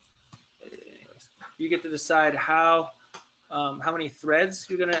 Anyways, you get to decide how many threads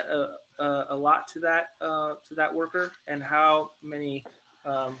you're gonna allot to that worker, and how many,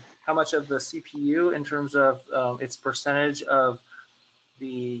 how much of the CPU in terms of its percentage of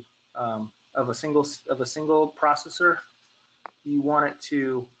the of a single processor you want it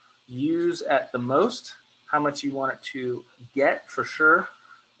to use at the most, how much you want it to get for sure,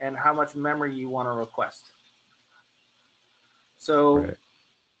 and how much memory you want to request. So, right.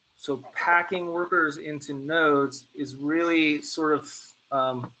 So packing workers into nodes is really sort of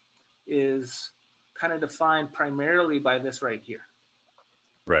is kind of defined primarily by this right here.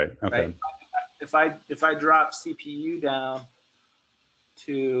 Right. Okay. Right? If I drop CPU down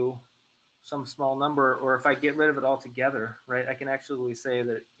to some small number, or if I get rid of it altogether, right, I can actually say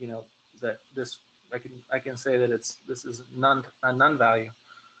that, you know, that this, I can say that this is a none value.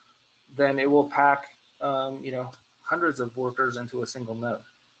 Then it will pack, you know, hundreds of workers into a single node.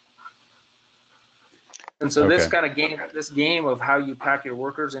 And so this kind of game of how you pack your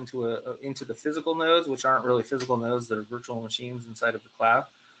workers into the physical nodes, which aren't really physical nodes, that are virtual machines inside of the cloud,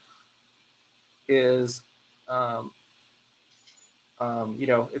 is you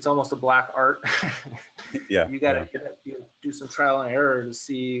know, it's almost a black art. Yeah. You got to do some trial and error to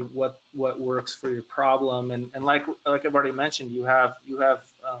see what works for your problem. And like I've already mentioned, you have you know,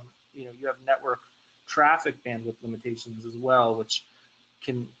 you have network traffic bandwidth limitations as well, which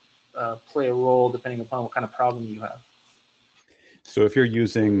can play a role depending upon what kind of problem you have. So if you're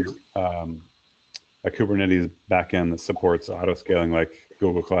using a Kubernetes backend that supports auto scaling like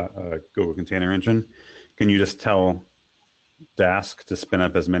Google Container Engine, can you just tell Dask to spin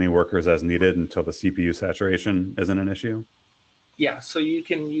up as many workers as needed until the CPU saturation isn't an issue? Yeah, so you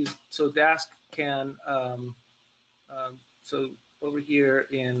can use, so Dask can, so over here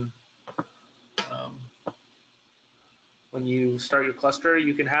in, when you start your cluster,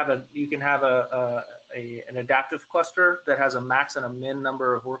 you can have an adaptive cluster that has a max and a min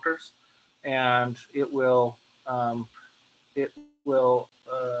number of workers, and it will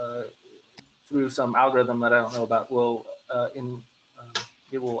through some algorithm that I don't know about,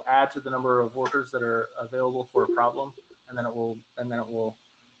 it will add to the number of workers that are available for a problem, and then it will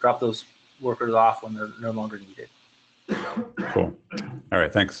drop those workers off when they're no longer needed. Cool. All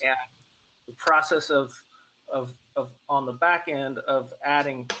right, thanks. And the process of on the back end of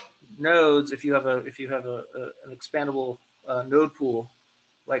adding nodes, if you have an expandable node pool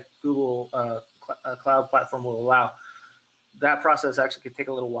like Google Cloud Platform will allow, that process actually could take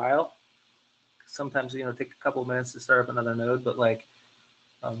a little while. Sometimes take a couple of minutes to start up another node, but like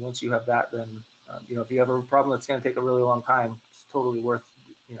once you have that, then if you have a problem that's going to take a really long time, it's totally worth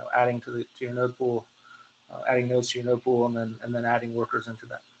adding to your node pool, adding nodes to your node pool, and then adding workers into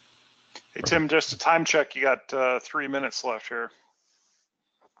that. Hey Tim, just a time check. You got 3 minutes left here.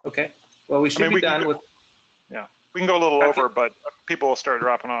 Okay. Well, we should be done with. Yeah, we can go a little over, but people will start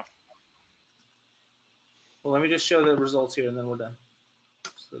dropping off. Well, let me just show the results here, and then we're done.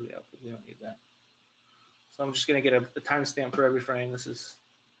 So yeah, we don't need that. So I'm just going to get a timestamp for every frame. This is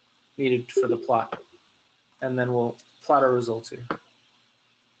needed for the plot, and then we'll plot our results here.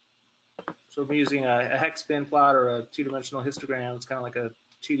 So we're using a hex bin plot or a two-dimensional histogram. It's kind of like a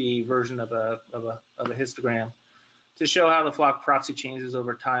 2D version of a histogram to show how the flock proxy changes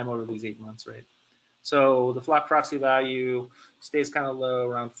over time over these 8 months, right? So the flock proxy value stays kind of low,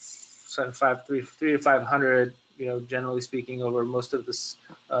 around 3 to 500, generally speaking, over most of this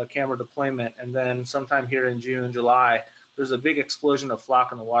camera deployment. And then sometime here in June, July, there's a big explosion of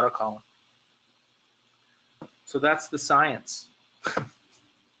flock in the water column. So that's the science.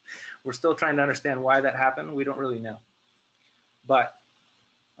 We're still trying to understand why that happened. We don't really know. But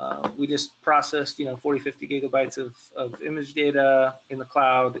we just processed, 40, 50 gigabytes of image data in the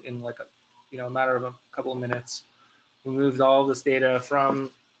cloud in like a matter of a couple of minutes. We moved all of this data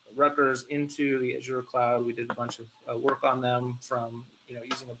from Rutgers into the Azure Cloud. We did a bunch of work on them from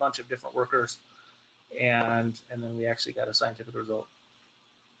using a bunch of different workers, and then we actually got a scientific result.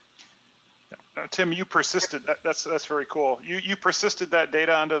 Tim, you persisted. That's very cool. You persisted that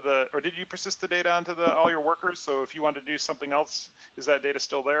data onto did you persist the data onto all your workers? So if you want to do something else, is that data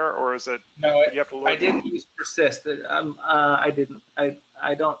still there, or is it? No, you have to load I didn't use persist. I didn't. I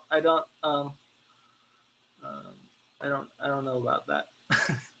don't know about that.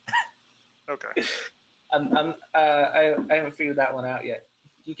 Okay. I haven't figured that one out yet.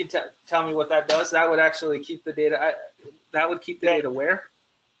 You can tell me what that does. That would actually keep the data. That would keep the data where?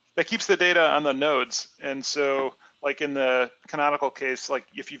 That keeps the data on the nodes. And so like in the canonical case, like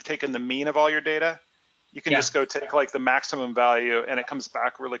if you've taken the mean of all your data, you can just go take like the maximum value and it comes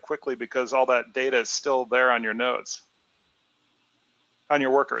back really quickly because all that data is still there on your nodes. On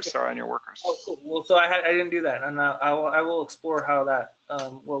your workers, sorry, on your workers. Oh, cool. Well, so I didn't do that, and I will explore how that,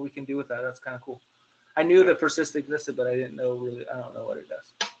 what we can do with that. That's kind of cool. I knew that persist existed, but I didn't know really. I don't know what it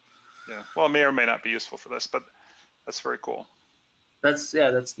does. Yeah, well, it may or may not be useful for this, but that's very cool. That's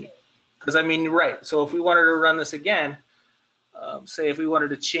neat. Because I mean, right. So if we wanted to run this again, say if we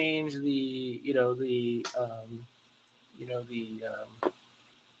wanted to change the,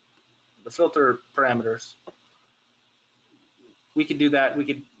 the filter parameters, we could do that. We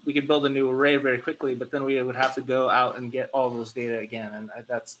could build a new array very quickly, but then we would have to go out and get all those data again, and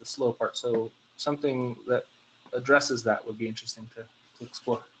that's the slow part. So something that addresses that would be interesting to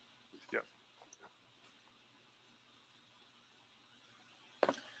explore. Yeah.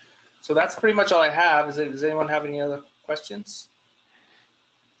 So that's pretty much all I have. Does anyone have any other questions?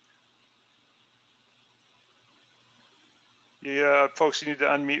 Yeah, folks, you need to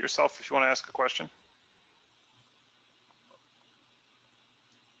unmute yourself if you want to ask a question.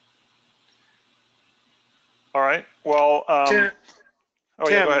 All right. Well, Tim,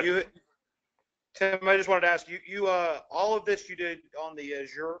 yeah, go ahead. Tim, I just wanted to ask you. All of this you did on the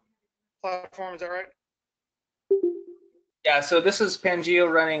Azure platform, is that right? Yeah. So this is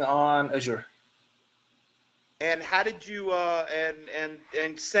Pangeo running on Azure. And how did you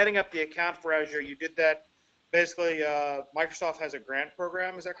and setting up the account for Azure? You did that basically. Microsoft has a grant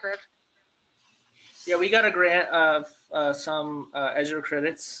program. Is that correct? Yeah, we got a grant of some Azure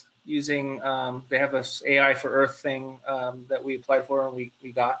credits using, they have this AI for Earth thing that we applied for and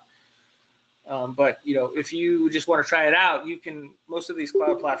we got. But if you just want to try it out, you can. Most of these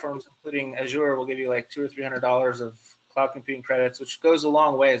cloud platforms, including Azure, will give you like $200 or $300 of cloud computing credits, which goes a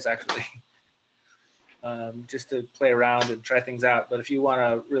long ways actually, just to play around and try things out. But if you want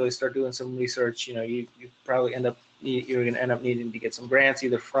to really start doing some research, you probably you're going to end up needing to get some grants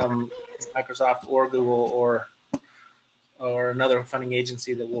either from Microsoft or Google or another funding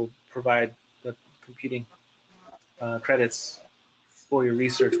agency that will provide the computing credits for your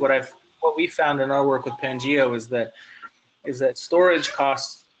research. What we found in our work with Pangeo is that storage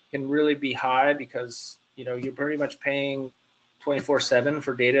costs can really be high because you're pretty much paying 24/7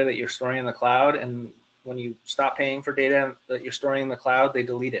 for data that you're storing in the cloud, and when you stop paying for data that you're storing in the cloud, they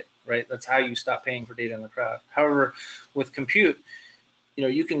delete it, right? That's how you stop paying for data in the cloud. However, with compute,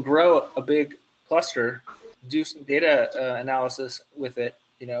 you can grow a big cluster do some data analysis with it,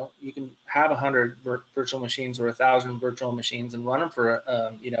 you know, you can have 100 virtual machines or 1,000 virtual machines and run them for,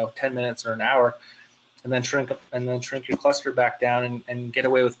 you know, 10 minutes or an hour, and then shrink your cluster back down and get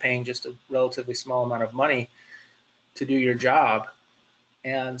away with paying just a relatively small amount of money to do your job.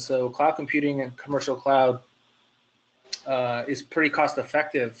 And so cloud computing and commercial cloud is pretty cost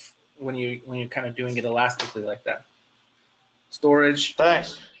effective when you're kind of doing it elastically like that. Storage,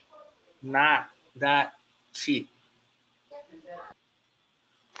 Thanks. not that cheap.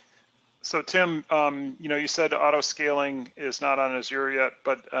 So Tim, you know, you said auto scaling is not on Azure yet,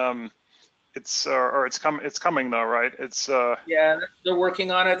 but it's coming though, right? It's yeah, they're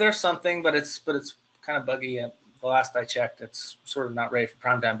working on it. There's something, but it's kind of buggy. The last I checked, it's sort of not ready for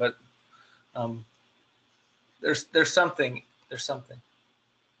prime time. But there's something. There's something.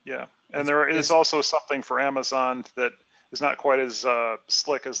 Yeah, and there is also something for Amazon that is not quite as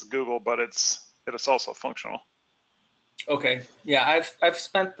slick as Google, but it's also functional. Okay. Yeah, I've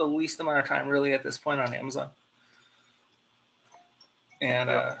spent the least amount of time really at this point on Amazon. And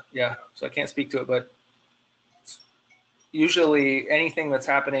yeah, so I can't speak to it, but usually anything that's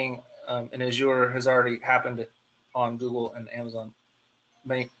happening in Azure has already happened on Google and Amazon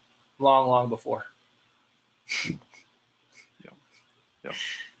long before. Yeah.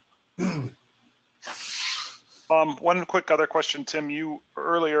 One quick other question, Tim. You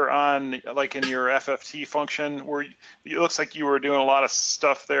earlier on, like in your FFT function, it looks like you were doing a lot of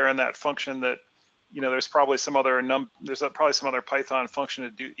stuff there in that function that, you know, there's probably some other probably some other Python function to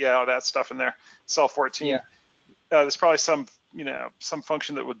do, yeah, that stuff in there. Cell 14. Yeah. There's probably some, you know, some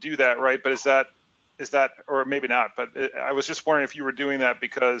function that would do that, right? But is that, or maybe not? But I was just wondering if you were doing that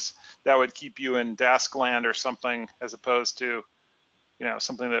because that would keep you in Dask land or something, as opposed to, you know,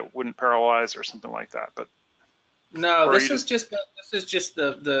 something that wouldn't parallelize or something like that. But no, this is just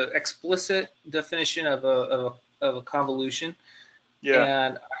the explicit definition of a convolution. Yeah.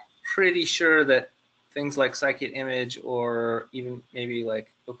 And I'm pretty sure that things like scikit-image or even maybe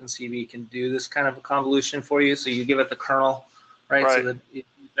like OpenCV can do this kind of a convolution for you. So you give it the kernel, right? So that it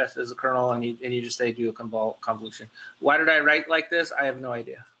best as a kernel, and you just say do a convolution. Why did I write like this? I have no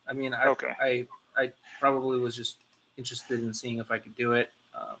idea. I mean, I probably was just interested in seeing if I could do it.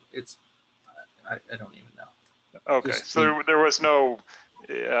 I don't even know. Okay, so there was no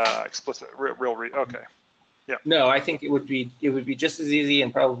explicit real okay. Yeah. No, I think it would be just as easy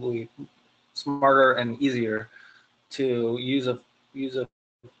and probably smarter and easier to use an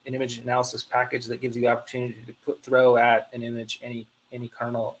image analysis package that gives you the opportunity to throw at an image any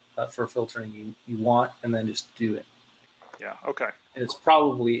kernel for filtering you want, and then just do it. Yeah. Okay. And it's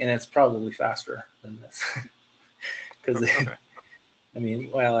probably faster than this because okay. I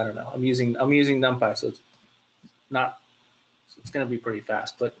mean, well, I don't know. I'm using NumPy, so it's going to be pretty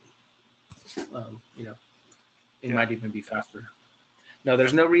fast, but you know, it might even be faster. No,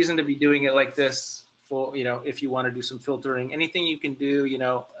 there's no reason to be doing it like this for, you know, if you want to do some filtering. Anything you can do, you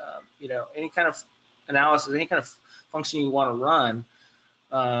know, any kind of analysis, any kind of function you want to run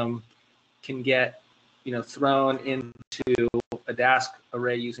can get, you know, thrown into a Dask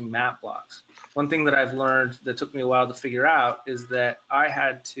array using map blocks. One thing that I've learned that took me a while to figure out is that I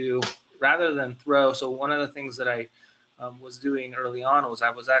had to, rather than throw, so one of the things that I was doing early on was I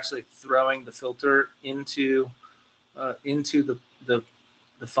was actually throwing the filter into the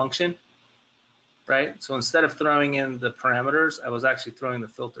function, right? So instead of throwing in the parameters, I was actually throwing the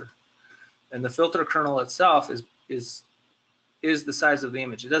filter. And the filter kernel itself is the size of the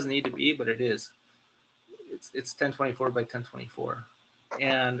image. It doesn't need to be, but it is. It's 1024 by 1024,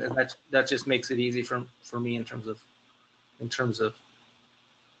 and that just makes it easy for me in terms of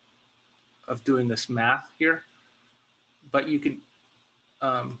doing this math here. But you can,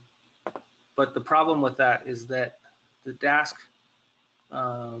 but the problem with that is that the Dask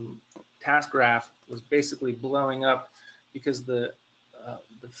task graph was basically blowing up because the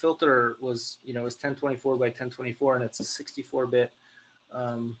filter was, you know, is 1024 by 1024, and it's a 64-bit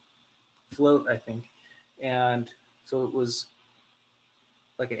float, I think. And so it was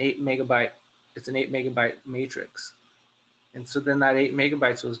like an 8 megabyte, it's an 8 megabyte matrix. And so then that 8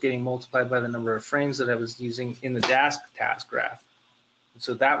 megabytes was getting multiplied by the number of frames that I was using in the Dask task graph. And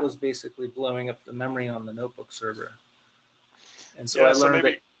so that was basically blowing up the memory on the notebook server. And so I learned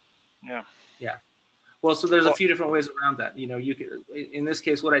that. Yeah. Well, so there's a few different ways around that. You know, you could, in this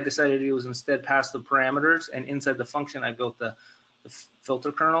case, what I decided to do was instead pass the parameters, and inside the function, I built the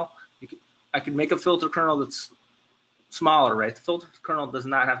filter kernel. I could make a filter kernel that's smaller, right? The filter kernel does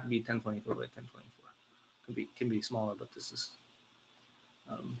not have to be 1024 by 1024. Can be smaller, but this is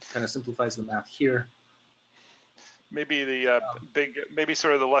kind of simplifies the math here. maybe the maybe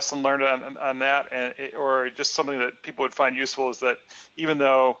sort of the lesson learned on that, and or just something that people would find useful is that even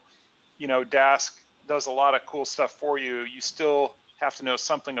though, you know, Dask does a lot of cool stuff for you, you still have to know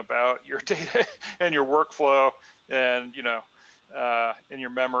something about your data and your workflow and, you know, and your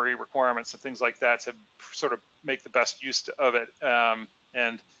memory requirements and things like that to sort of make the best use of it.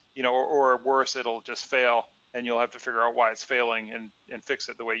 And, you know, or worse, it'll just fail and you'll have to figure out why it's failing and fix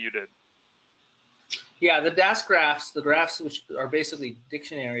it the way you did. Yeah, the Dask graphs, the graphs which are basically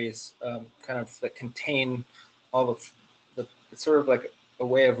dictionaries, kind of that contain all of the, it's sort of like a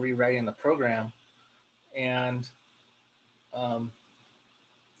way of rewriting the program. And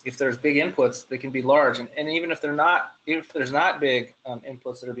if there's big inputs, they can be large. And even if they're not, if there's not big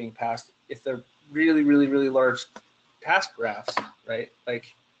inputs that are being passed, if they're really, really, really large task graphs, right?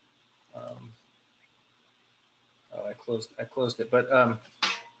 Like, oh, I closed it, but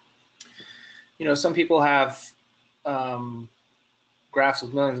you know, some people have graphs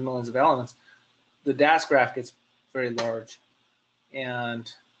with millions and millions of elements. The Dask graph gets very large,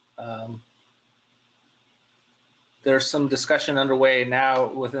 and there's some discussion underway now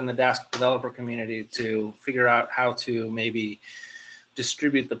within the Dask developer community to figure out how to maybe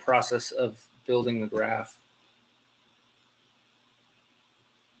distribute the process of building the graph.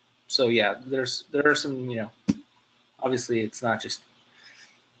 So yeah, there are some, you know, obviously it's not just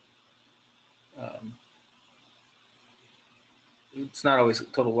it's not always a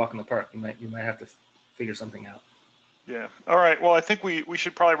total walk in the park. You might have to figure something out. Yeah. All right. Well, I think we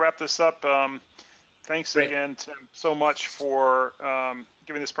should probably wrap this up. Thanks Great. again, Tim, so much for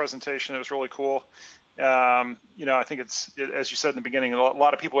giving this presentation. It was really cool. You know, I think it's, as you said in the beginning, a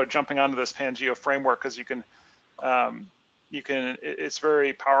lot of people are jumping onto this Pangeo framework because it's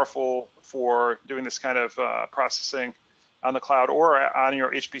very powerful for doing this kind of processing on the cloud or on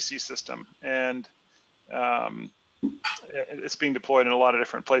your HPC system. And it's being deployed in a lot of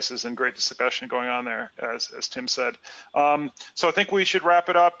different places and great discussion going on there, as Tim said. So I think we should wrap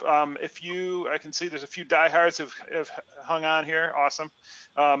it up. I can see there's a few diehards have hung on here. Awesome.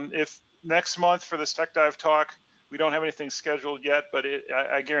 If next month for this Tech Dive talk, we don't have anything scheduled yet, but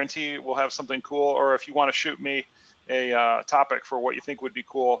I guarantee we'll have something cool. Or if you want to shoot me a topic for what you think would be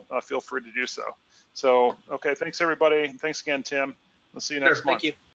cool, feel free to do so. So, okay, thanks everybody. Thanks again, Tim. We'll see you next month. Thank you.